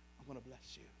 I'm going to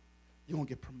bless you. You're going to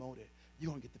get promoted. You're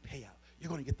going to get the payout. You're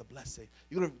going to get the blessing.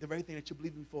 The very thing that you're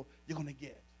believing for, you're going to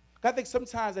get. I think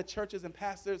sometimes at churches and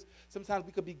pastors, sometimes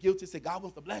we could be guilty and say, God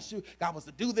wants to bless you. God wants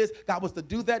to do this. God wants to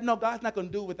do that. No, God's not going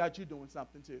to do it without you doing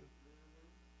something too.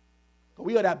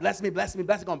 We are that bless me, bless me,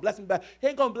 bless me, going to bless me back. He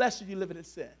ain't going to bless you living in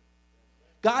sin.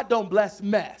 God don't bless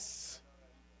mess.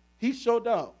 He sure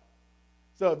don't.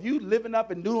 So if you living up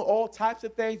and doing all types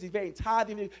of things, if you ain't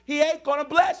tithing, He ain't going to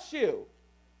bless you.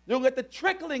 You'll get the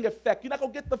trickling effect. You're not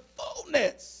going to get the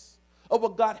fullness of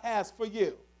what God has for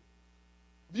you.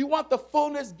 If you want the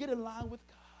fullness, get in line with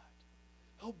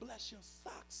God. He'll bless your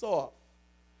socks off.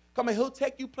 Come on, He'll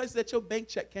take you places that your bank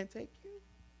check can't take you.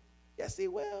 Yes, He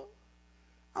will.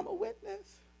 I'm a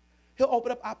witness. He'll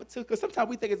open up opportunities. Because sometimes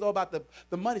we think it's all about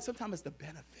the money. Sometimes it's the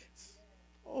benefits.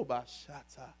 Oh,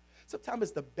 Bashata. Sometimes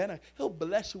it's the benefit. He'll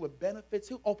bless you with benefits.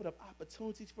 He'll open up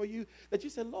opportunities for you that you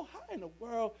say, Lord, how in the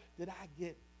world did I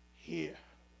get here?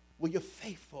 Well, you're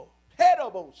faithful.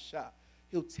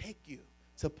 He'll take you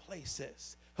to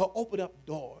places. He'll open up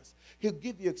doors. He'll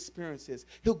give you experiences.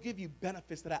 He'll give you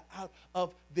benefits that are out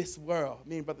of this world.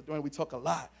 Me and Brother Dwayne, we talk a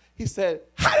lot. He said,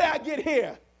 how did I get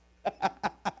here?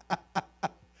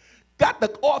 Got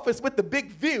the office with the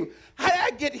big view. How did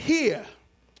I get here?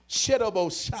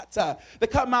 Shata. They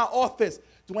come to my office.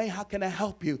 Dwayne, how can I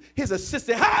help you? His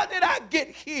assistant, how did I get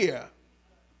here?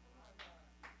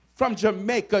 From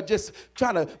Jamaica, just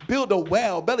trying to build a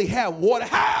well, barely had water.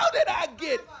 How did I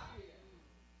get here?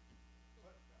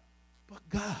 But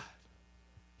God,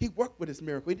 He worked with His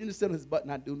miracle. He didn't sit on His butt and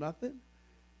not do nothing.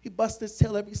 He busted His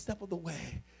tail every step of the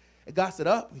way. And God said,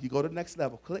 up, you go to the next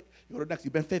level. Click, you go to the next.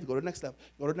 You've been faithful, go to the next level.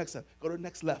 Go to the next level. Go to the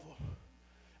next level.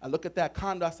 I look at that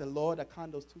condo. I said, Lord, that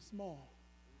condo's too small.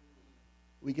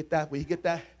 We get that,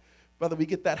 brother, we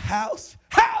get that house.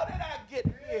 How did I get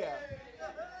here?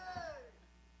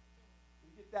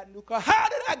 We get that new car. How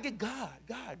did I get God?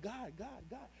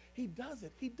 He does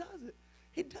it. He does it.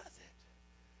 He does it.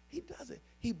 He does it.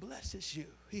 He blesses you.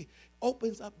 He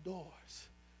opens up doors.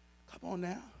 Come on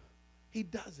now. He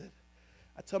does it.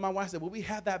 I tell my wife, I said, will we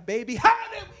have that baby? How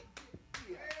did we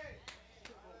get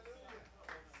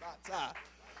here?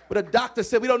 But the doctor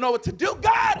said, we don't know what to do.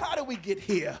 God, how did we get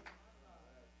here?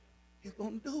 He's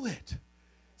going to do it.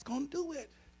 He's going to do it.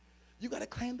 You got to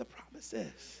claim the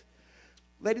promises.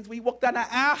 Ladies, when you walk down the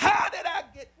aisle, how did I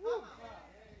get here?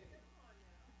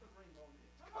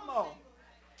 Come on.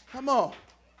 Come on.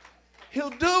 He'll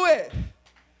do it.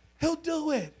 He'll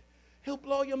do it. He'll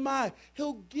blow your mind.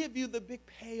 He'll give you the big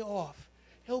payoff.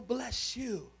 He'll bless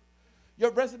you.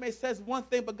 Your resume says one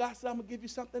thing, but God said, I'm going to give you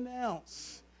something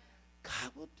else.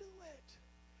 God will do it.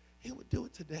 He will do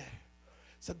it today.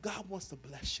 So God wants to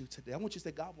bless you today. I want you to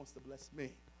say, God wants to bless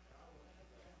me.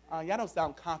 Y'all don't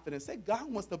sound confident. Say,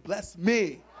 God wants to bless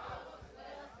me.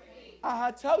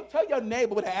 Tell your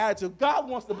neighbor with an attitude, God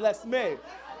wants to bless me.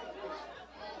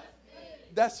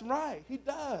 That's right. He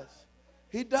does.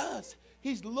 He does.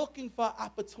 He's looking for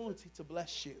opportunity to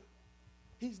bless you.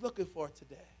 He's looking for it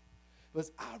today. But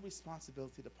it's our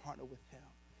responsibility to partner with him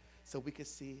so we can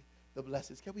see the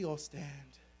blessings. Can we all stand?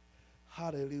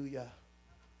 Hallelujah.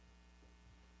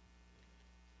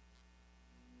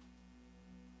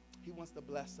 He wants to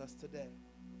bless us today.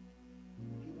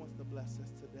 He wants to bless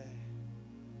us today.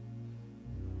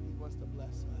 He wants to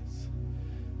bless us.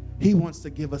 He wants to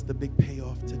give us the big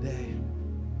payoff today.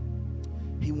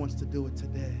 He wants to do it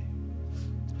today.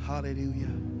 Hallelujah.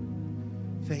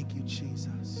 Thank you,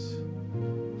 Jesus.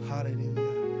 Hallelujah.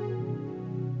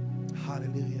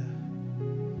 Hallelujah.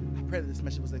 I pray that this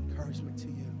message was an encouragement to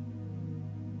you.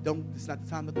 It's not the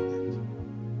time to quit.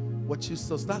 What you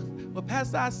sow. Well,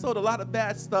 Pastor, I sowed a lot of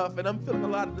bad stuff, and I'm feeling a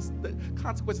lot of the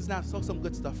consequences now. Sow some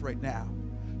good stuff right now.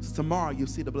 So tomorrow you'll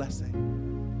see the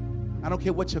blessing. I don't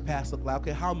care what your past look like. I don't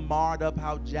care how marred up,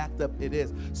 how jacked up it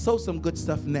is. Sow some good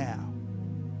stuff now.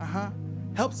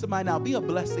 Help somebody now. Be a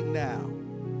blessing now.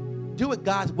 Do it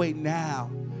God's way now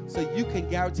so you can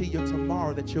guarantee your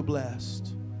tomorrow that you're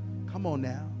blessed. Come on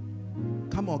now.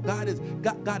 Come on. God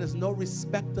is no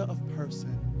respecter of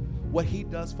person. What he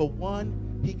does for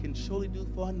one, he can surely do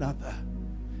for another.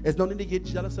 There's no need to get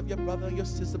jealous of your brother and your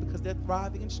sister because they're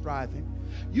thriving and striving.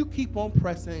 You keep on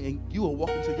pressing and you will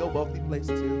walk into your wealthy place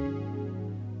too.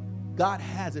 God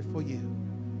has it for you.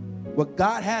 What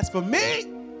God has for me,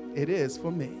 it is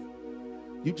for me.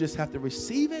 You just have to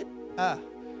receive it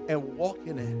and walk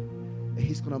in it. And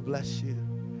he's going to bless you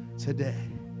today.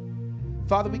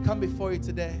 Father, we come before you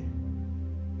today.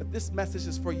 If this message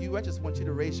is for you, I just want you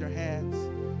to raise your hands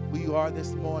where you are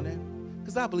this morning.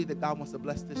 Because I believe that God wants to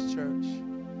bless this church.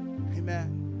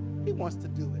 Amen. He wants to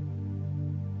do it.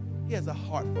 He has a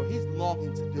heart for it. He's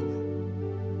longing to do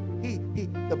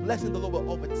it. The blessing of the Lord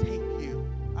will overtake you.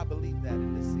 I believe that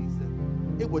in this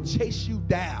season. It will chase you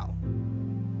down.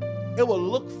 It will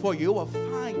look for you. It will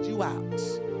find you out.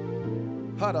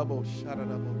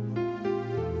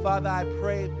 Father, I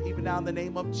pray even now in the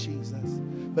name of Jesus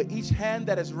for each hand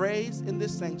that is raised in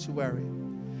this sanctuary.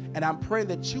 And I'm praying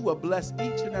that you will bless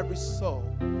each and every soul,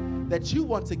 that you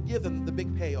want to give them the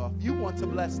big payoff. You want to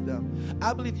bless them.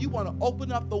 I believe you want to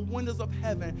open up the windows of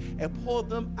heaven and pour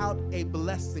them out a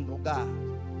blessing, oh God.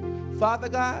 Father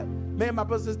God, may my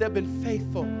brothers, they've been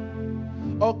faithful.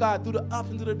 Oh God, through the ups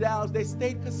and through the downs, they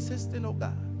stayed consistent, oh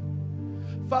God.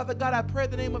 Father God, I pray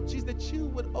in the name of Jesus that you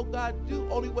would, oh God, do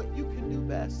only what you can do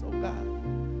best, oh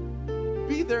God.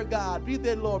 Be their God, be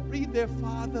their Lord, be their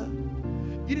Father.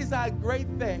 You desire great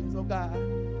things, oh God.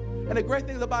 And the great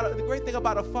thing about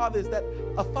a father is that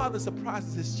a father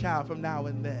surprises his child from now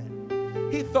and then.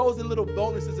 He throws in little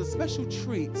bonuses and special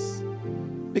treats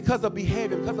because of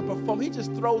behavior, because of performance. He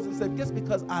just throws and says, just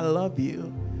because I love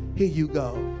you, here you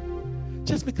go.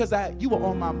 Just because you were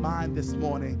on my mind this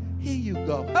morning, here you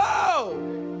go. Oh!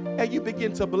 And you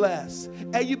begin to bless,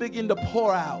 and you begin to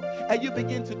pour out, and you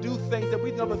begin to do things that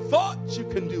we never thought you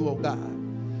can do, oh God.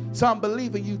 So I'm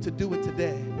believing you to do it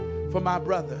today for my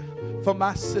brother, for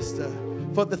my sister,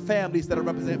 for the families that are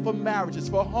represented, for marriages,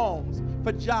 for homes,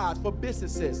 for jobs, for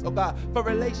businesses, oh God, for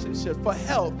relationships, for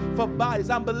health, for bodies.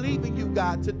 I'm believing you,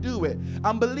 God, to do it.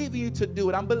 I'm believing you to do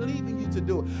it. I'm believing you to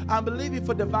do it. I'm believing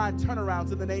for divine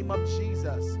turnarounds in the name of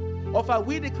Jesus. Oh, Father,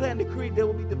 we declare and decree there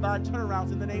will be divine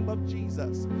turnarounds in the name of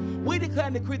Jesus. We declare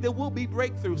and decree there will be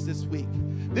breakthroughs this week.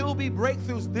 There will be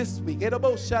breakthroughs this week. There will be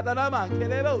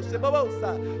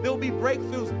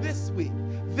breakthroughs this week.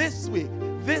 This week.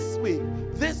 This week.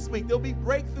 This week. There'll be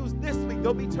breakthroughs this week.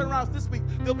 There'll be turnarounds this week.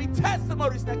 There'll be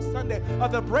testimonies next Sunday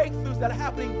of the breakthroughs that are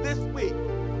happening this week.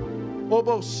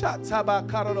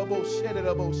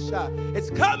 It's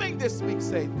coming this week,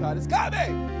 say God. It's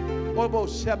coming. We're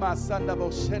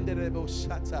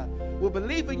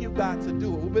believing you, God, to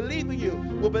do it. We're believing you.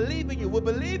 We're believing you. We're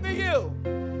believing you.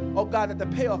 Oh, God, that the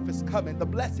payoff is coming. The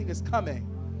blessing is coming.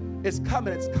 It's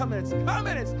coming. It's coming. It's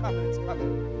coming. It's coming. It's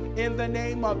coming. In the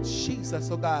name of Jesus,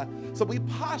 oh, God. So we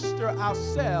posture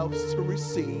ourselves to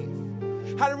receive.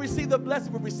 How to receive the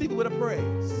blessing? We receive it with a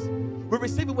praise. We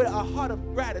receive it with a heart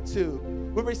of gratitude.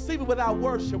 We receive it with our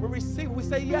worship. We receive it. We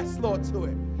say yes, Lord, to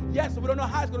it. Yes, we don't know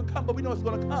how it's going to come, but we know it's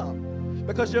going to come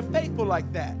because you're faithful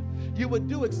like that. You would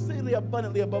do exceedingly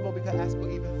abundantly above what we can ask or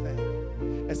even think.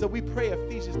 And so we pray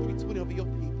Ephesians 3:20 over your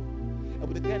people. And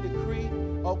we declare and decree,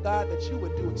 oh God, that you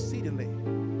would do exceedingly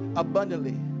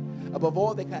abundantly above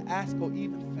all they can ask or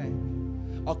even think,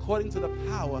 according to the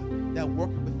power that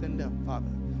works within them, Father.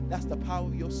 That's the power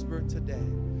of your Spirit today.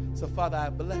 So, Father, I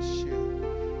bless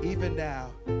you even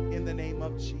now. In the name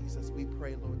of Jesus, we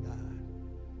pray, Lord God.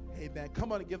 Amen.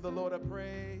 Come on and give the Lord a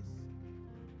praise.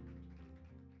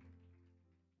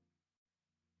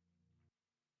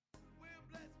 We're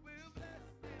blessed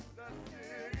in the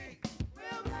city.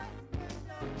 We're blessed in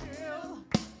the hill.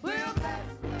 We're blessed.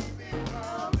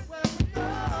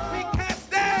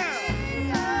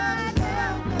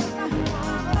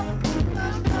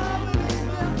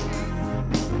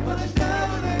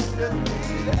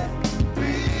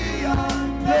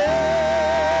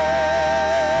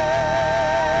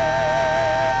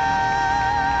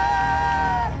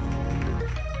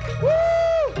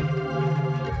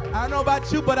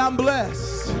 about you, but I'm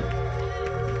blessed.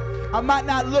 I might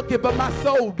not look it, but my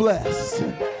soul blessed.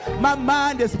 My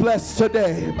mind is blessed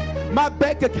today. My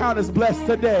bank account is blessed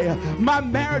today. My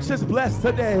marriage is blessed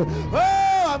today.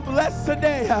 Oh, I'm blessed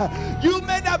today. You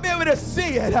may not be able to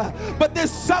see it, but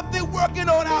there's something working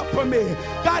on out for me.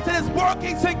 God said it's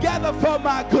working together for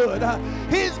my good.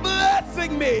 He's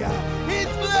blessing me. He's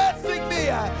blessing me.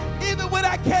 Even when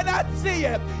I cannot see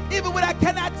it, even when I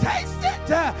cannot taste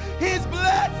it, He's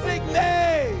blessing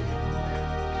me.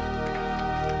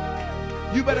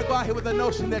 You better go out here with the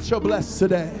notion that you're blessed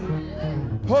today.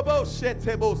 You're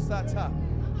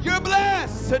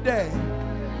blessed today.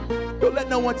 Don't let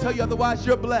no one tell you otherwise.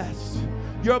 You're blessed.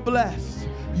 You're blessed.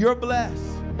 You're blessed.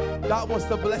 God wants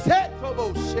to bless.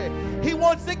 He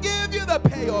wants to give you the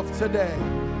payoff today.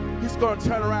 He's going to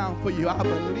turn around for you. I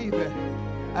believe it.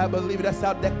 I believe it. That's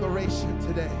our declaration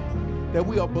today, that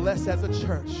we are blessed as a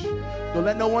church. Don't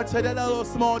let no one tell you that little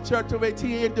small church of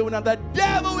 18 ain't doing nothing. The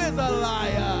devil is a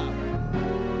liar.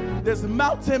 There's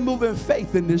mountain moving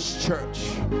faith in this church.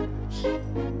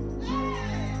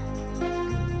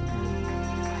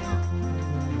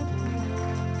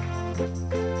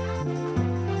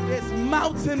 There's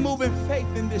mountain moving faith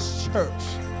in this church.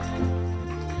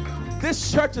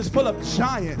 This church is full of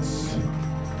giants,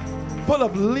 full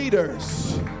of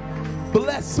leaders,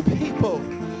 blessed people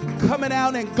coming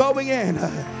out and going in.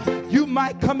 You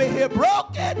might come in here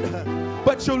broken,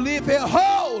 but you'll leave here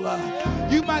whole.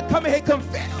 You might come in here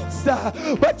confused,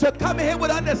 but you'll come in here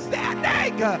with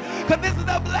understanding, because this is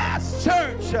a blessed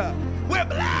church. We're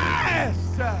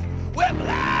blessed. We're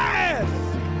blessed.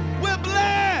 We're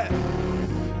blessed.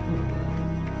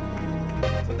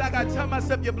 So I gotta tell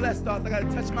myself you're blessed, I gotta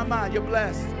touch my mind. You're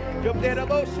blessed. You're blessed.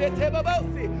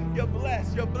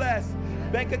 You're blessed.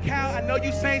 Bank account, I know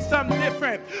you saying something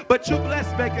different, but you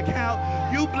blessed, bank account.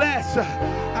 You blessed.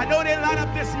 I know they line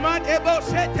up this month,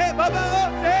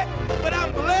 but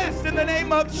I'm blessed in the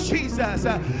name of Jesus.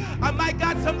 I might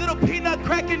got some little peanut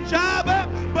cracking job,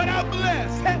 but I'm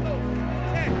blessed. I'm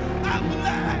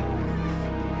blessed.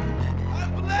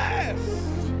 I'm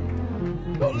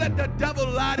blessed. Don't let the devil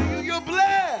lie to you. You're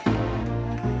blessed.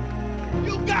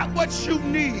 You got what you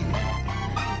need.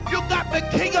 You got the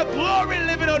King of Glory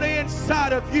living on the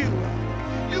inside of you.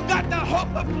 You got the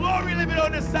hope of glory living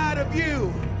on the side of you.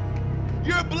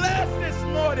 You're blessed this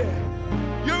morning.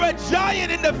 You're a giant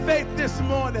in the faith this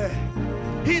morning.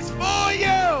 He's for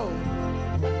you.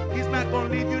 He's not going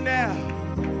to leave you now.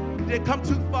 He didn't come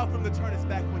too far from to turn his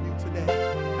back on you today.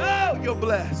 Oh, you're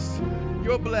blessed.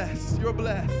 You're blessed. You're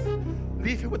blessed.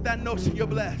 Leave here with that notion. You're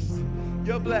blessed.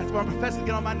 You're blessed. When my professors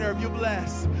get on my nerve, you're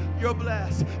blessed. You're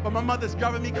blessed. When my mother's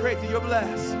driving me crazy, you're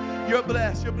blessed. You're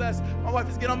blessed. You're blessed. My wife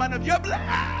is getting on my nerve. You're blessed.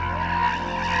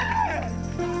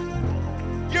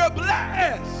 You're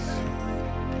blessed.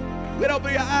 Get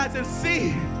open your eyes and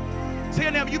see. Tell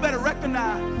your neighbor, you better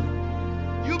recognize.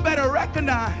 You better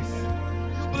recognize.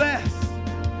 You blessed.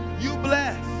 You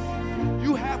blessed.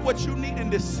 You have what you need in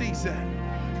this season.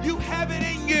 You have it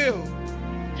in you.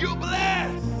 You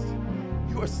blessed.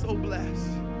 You are so blessed.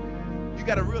 You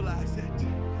got to realize it.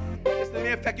 It's the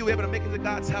mere fact you were able to make it to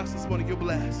God's house this morning. You're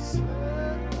blessed.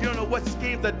 You don't know what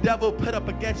schemes the devil put up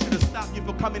against you to stop you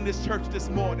from coming to this church this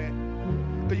morning.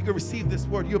 But you can receive this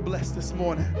word. You're blessed this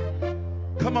morning.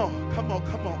 Come on,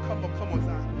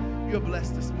 Zion. You're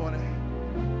blessed this morning.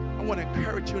 I want to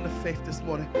encourage you in the faith this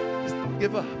morning. Just don't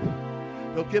give up.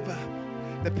 Don't give up.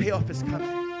 The payoff is coming.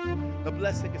 The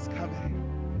blessing is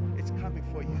coming. It's coming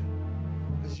for you.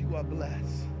 Because you are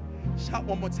blessed. Shout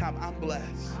one more time, I'm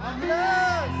blessed. I'm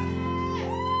blessed.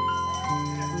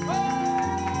 Oh.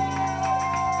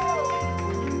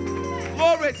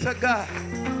 Glory to God.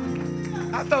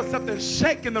 I felt something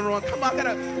shake in the room. Come on,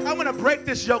 I want to break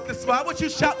this yoke this morning. I want you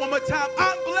to shout one more time,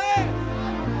 I'm blessed.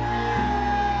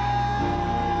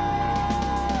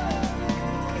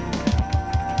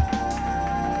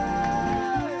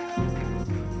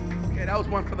 Okay, that was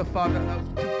one for the Father. That was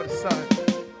two for the Son.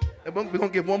 And we're going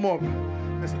to give one more.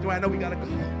 Mr. Dwayne, I know we got to go.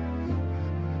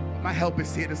 My help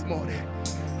is here this morning.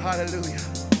 Hallelujah.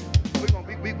 We're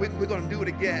going to do it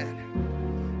again.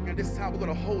 And this time we're going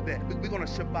to hold that. We're going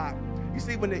to Shabbat. You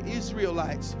see, when the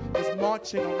Israelites was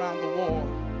marching around the wall,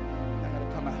 I got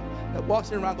to come out. They're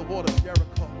marching around the wall of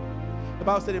Jericho. The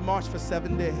Bible said they marched for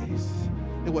 7 days.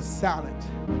 It was silent.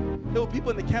 There were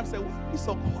people in the camp saying, why are we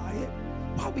so quiet?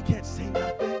 Why we can't say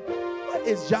nothing? What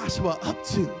is Joshua up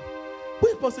to?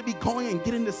 We're supposed to be going and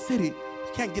getting the city.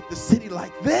 We can't get the city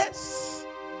like this.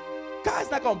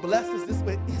 God's not going to bless us this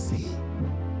way, is he?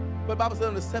 But the Bible said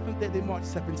on the 7th day, they marched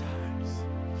 7 times.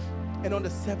 And on the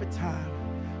 7th time,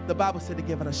 the Bible said to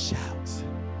give it a shout.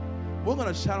 We're going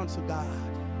to shout unto God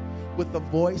with the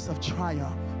voice of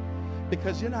triumph.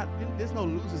 Because there's no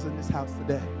losers in this house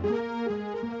today.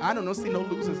 I don't see no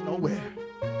losers nowhere.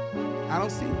 I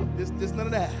don't see, there's none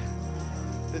of that.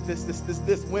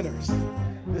 This winners.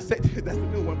 That's the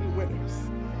new one, we're winners.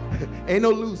 Ain't no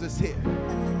losers here.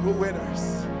 We're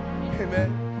winners.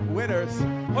 Amen. Winners.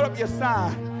 Hold up your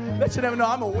sign. Let you never know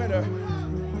I'm a winner.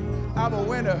 I'm a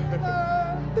winner.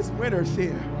 There's winners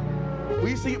here. When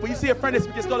you see a friend,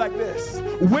 just go like this.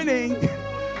 Winning.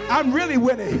 I'm really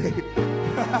winning.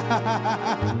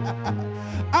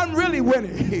 I'm really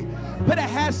winning. Put a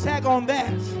hashtag on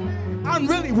that. I'm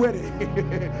really winning.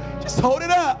 Just hold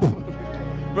it up.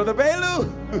 Brother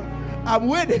Belu, I'm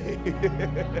winning.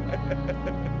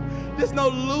 There's no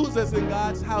losers in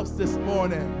God's house this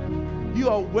morning. You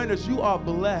are winners. You are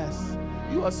blessed.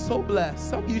 You are so blessed.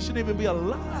 Some of you shouldn't even be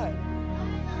alive.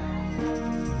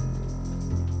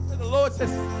 The Lord says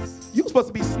you're supposed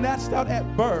to be snatched out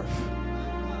at birth.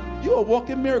 You're a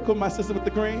walking miracle, my sister with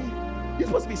the green. You're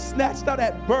supposed to be snatched out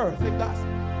at birth in gospel.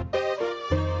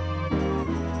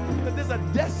 Because there's a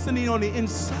destiny on the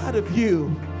inside of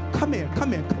you. Come in. I'm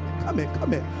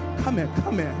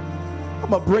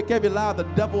going to break every lie of the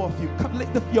devil off you. Come,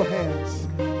 lift your hands.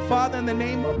 Father, in the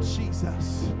name of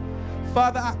Jesus,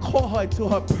 Father, I call her into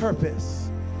her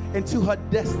purpose, into her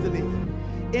destiny.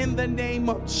 In the name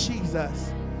of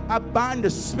Jesus, I bind the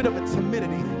spirit of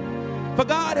timidity. For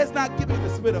God has not given you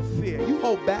the spirit of fear. You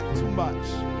hold back too much.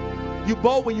 You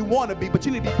bold when you want to be, but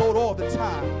you need to be bold all the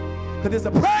time. Because there's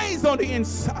a praise on the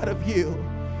inside of you.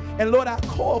 And Lord, I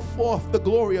call forth the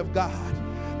glory of God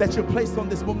that you placed on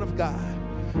this woman of God.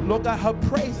 Lord God, her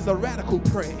praise is a radical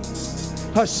praise.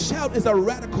 Her shout is a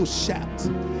radical shout.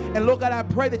 And Lord God, I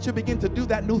pray that you begin to do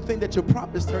that new thing that you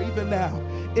promised her even now.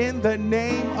 In the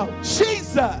name of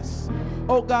Jesus.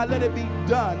 Oh God, let it be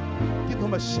done. Give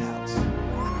him a shout.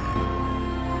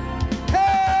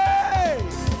 Hey!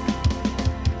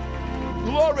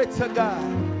 Glory to God.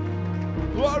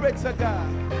 Glory to God.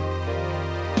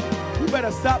 You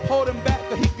better stop holding back,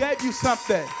 because he gave you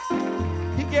something.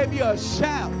 He gave you a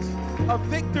shout, a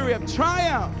victory, of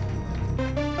triumph.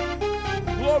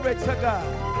 Glory to God.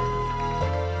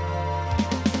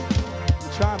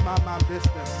 I'm trying to mind my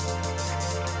business.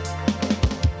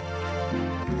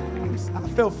 I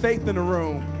feel faith in the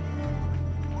room.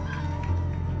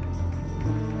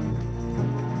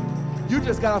 You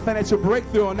just got a financial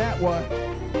breakthrough on that one.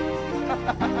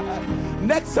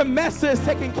 Next semester is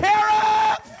taken care of.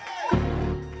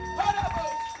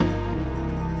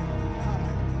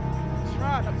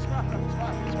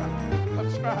 I'm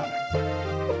trying.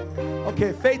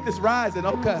 Okay, faith is rising.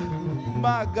 Okay.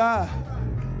 My God.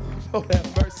 Oh,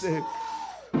 have mercy.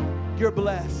 You're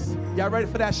blessed. Y'all ready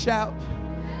for that shout?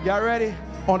 Y'all ready?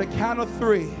 On the count of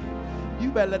 3,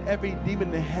 you better let every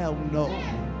demon in hell know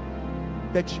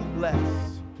that you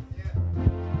blessed.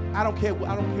 I don't care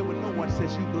what no one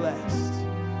says. You blessed.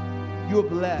 You're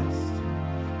blessed.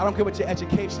 I don't care what your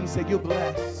education said. You're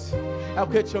blessed. I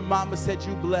don't care what your mama said.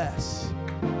 You blessed.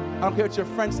 I don't care what your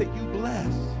friends said. You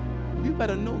blessed. You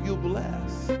better know you're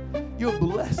blessed. You're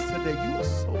blessed today. You are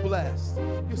so blessed.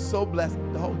 You're so blessed.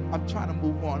 I'm trying to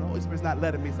move on. The Holy Spirit's not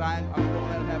letting me, so I'm going to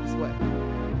let him have his way.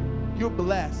 You're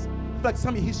blessed. It's like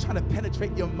some of you, he's trying to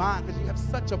penetrate your mind because you have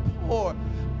such a poor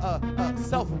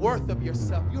self-worth of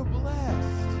yourself. You're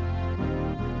blessed.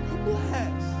 You're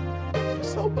blessed. You're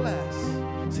so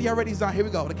blessed. See, y'all ready, Zion? Here we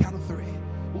go. The count of 3.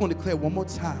 We're going to declare one more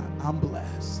time, I'm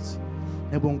blessed.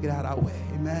 And we're going to get out of our way.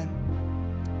 Amen.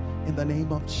 In the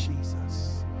name of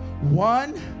Jesus.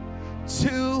 1,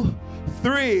 2,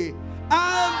 3.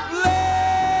 I'm blessed.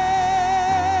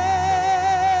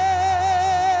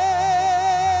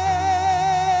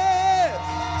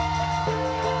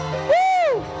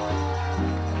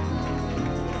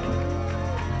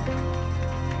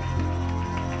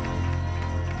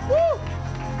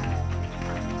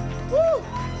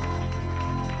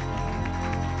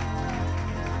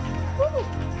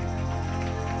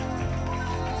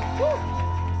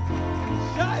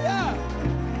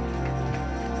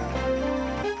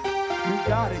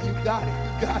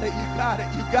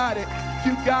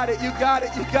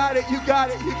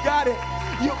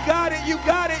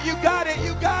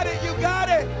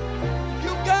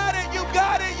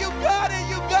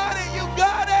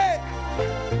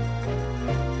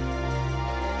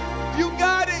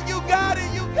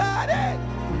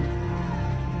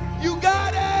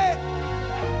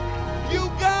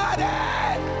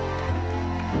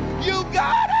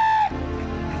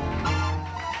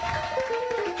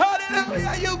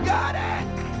 You got it.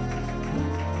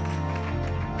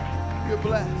 You're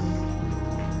blessed.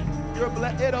 You're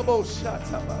blessed. You're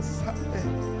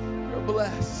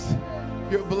blessed.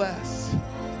 You're blessed.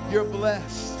 You're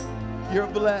blessed. You're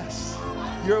blessed.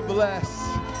 You're blessed.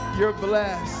 You're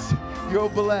blessed. You're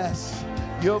blessed.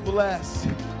 You're blessed.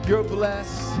 You're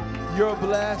blessed. You're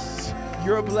blessed.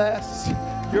 You're blessed.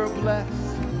 You're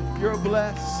blessed. You're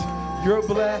blessed. You're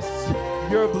blessed.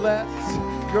 You're blessed.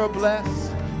 You're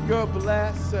blessed. You're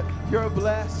blessed. You're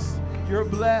blessed. You're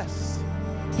blessed.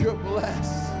 You're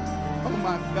blessed. Oh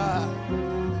my God.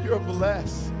 You're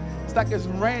blessed. It's like it's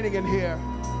raining in here.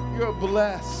 You're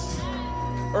blessed.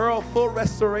 Earl, full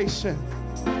restoration.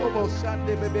 Full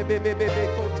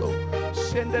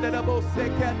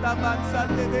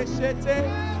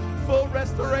restoration. Full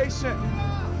restoration.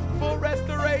 Full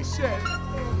restoration.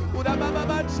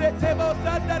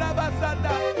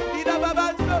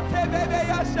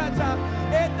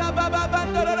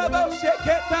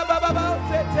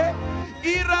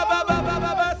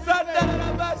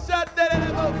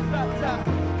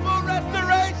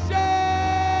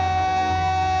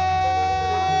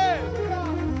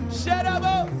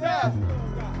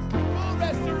 Full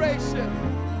restoration.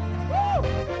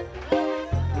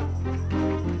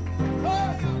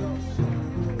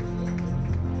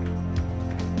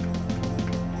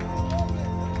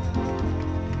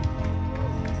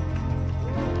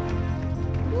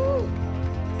 Woo!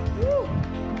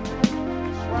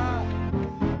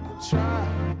 I'm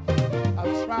trying.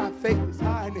 Faith is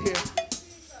high in here.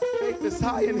 Faith is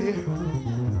high in here.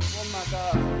 Oh my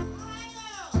God.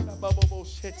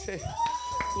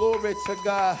 Glory to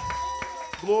God.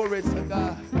 Glory to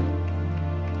God.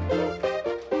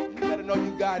 You better know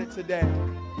you got it today.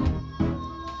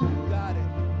 You got it.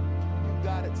 You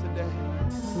got it today.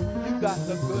 You got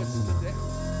the goods today.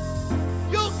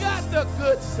 You got the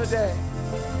goods today.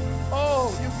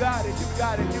 Oh, you got it. You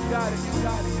got it. You got it. You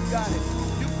got it. You got it.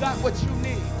 You got what you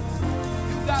need.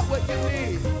 You got what you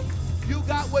need. You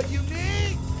got what you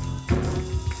need.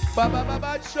 Ba ba ba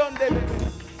ba shonde baby.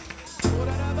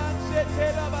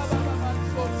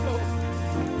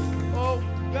 Oh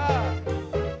God.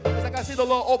 It's like I see the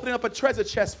Lord opening up a treasure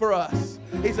chest for us.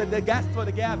 He said that's for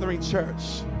the gathering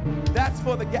church. That's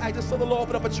for the I just saw the Lord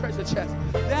open up a treasure chest.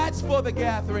 That's for the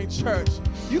gathering church.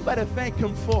 You better thank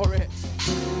him for it.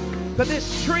 Because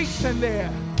there's treats in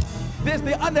there. There's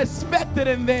the unexpected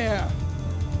in there.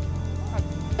 My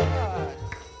God.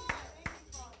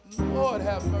 Lord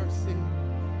have mercy.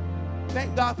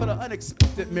 Thank God for the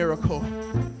unexpected miracle.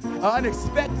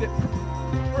 Unexpected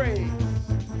praise.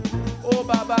 Oh,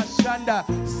 Baba Shanda.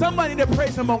 Somebody to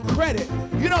praise him on credit.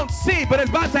 You don't see, but it's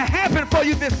about to happen for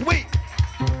you this week.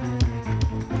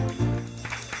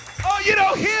 Oh, you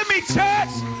don't hear me,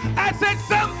 church? I said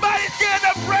somebody's getting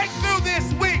a breakthrough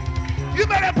this week. You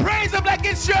better praise him like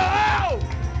it's your own.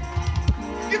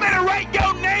 You better write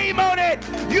your name on it.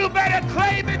 You better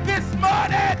claim it this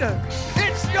morning.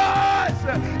 It's yours.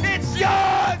 It's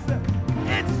yours.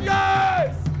 It's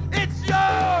yours. It's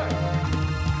yours.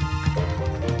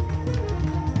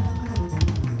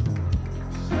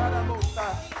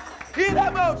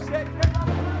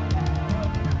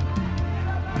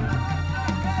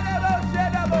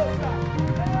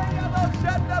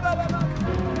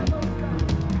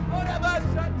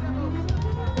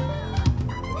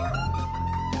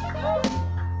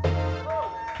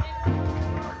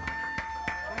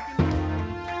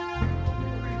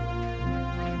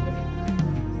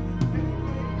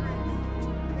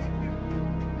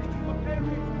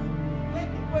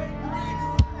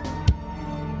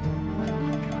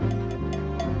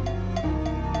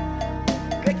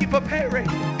 Thank you for pay raise.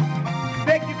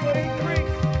 Thank you for increase.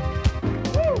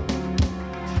 Woo.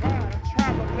 I'm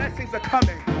trying, but blessings are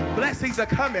coming. Blessings are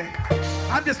coming.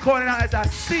 I'm just calling it out as I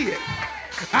see it.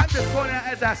 I'm just calling it out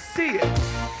as I see it.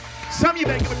 Some of you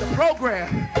better get with the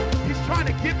program. He's trying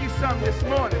to give you something this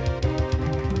morning.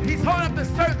 He's holding up the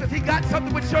shirt because he got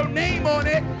something with your name on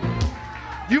it.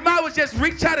 You might as well just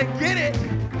reach out and get it.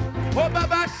 Oh,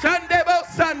 Baba Shandebo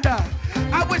Sanda.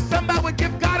 I wish somebody would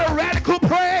give God a radical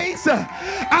praise.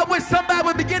 I wish somebody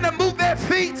would begin to move their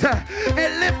feet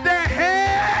and lift their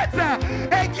heads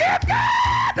and give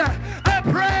God a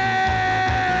praise.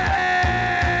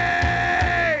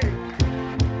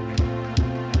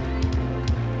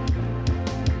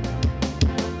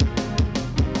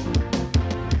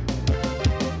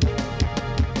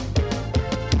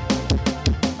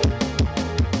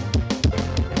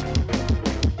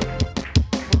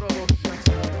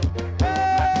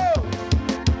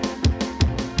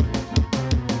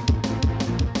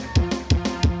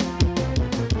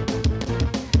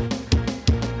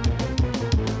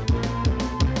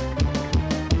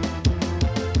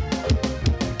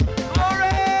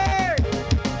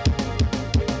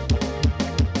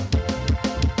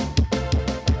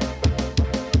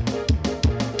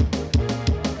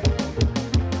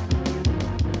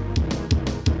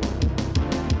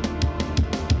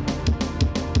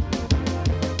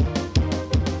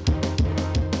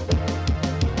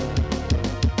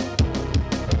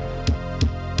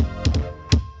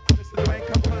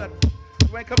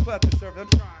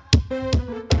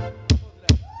 Amen.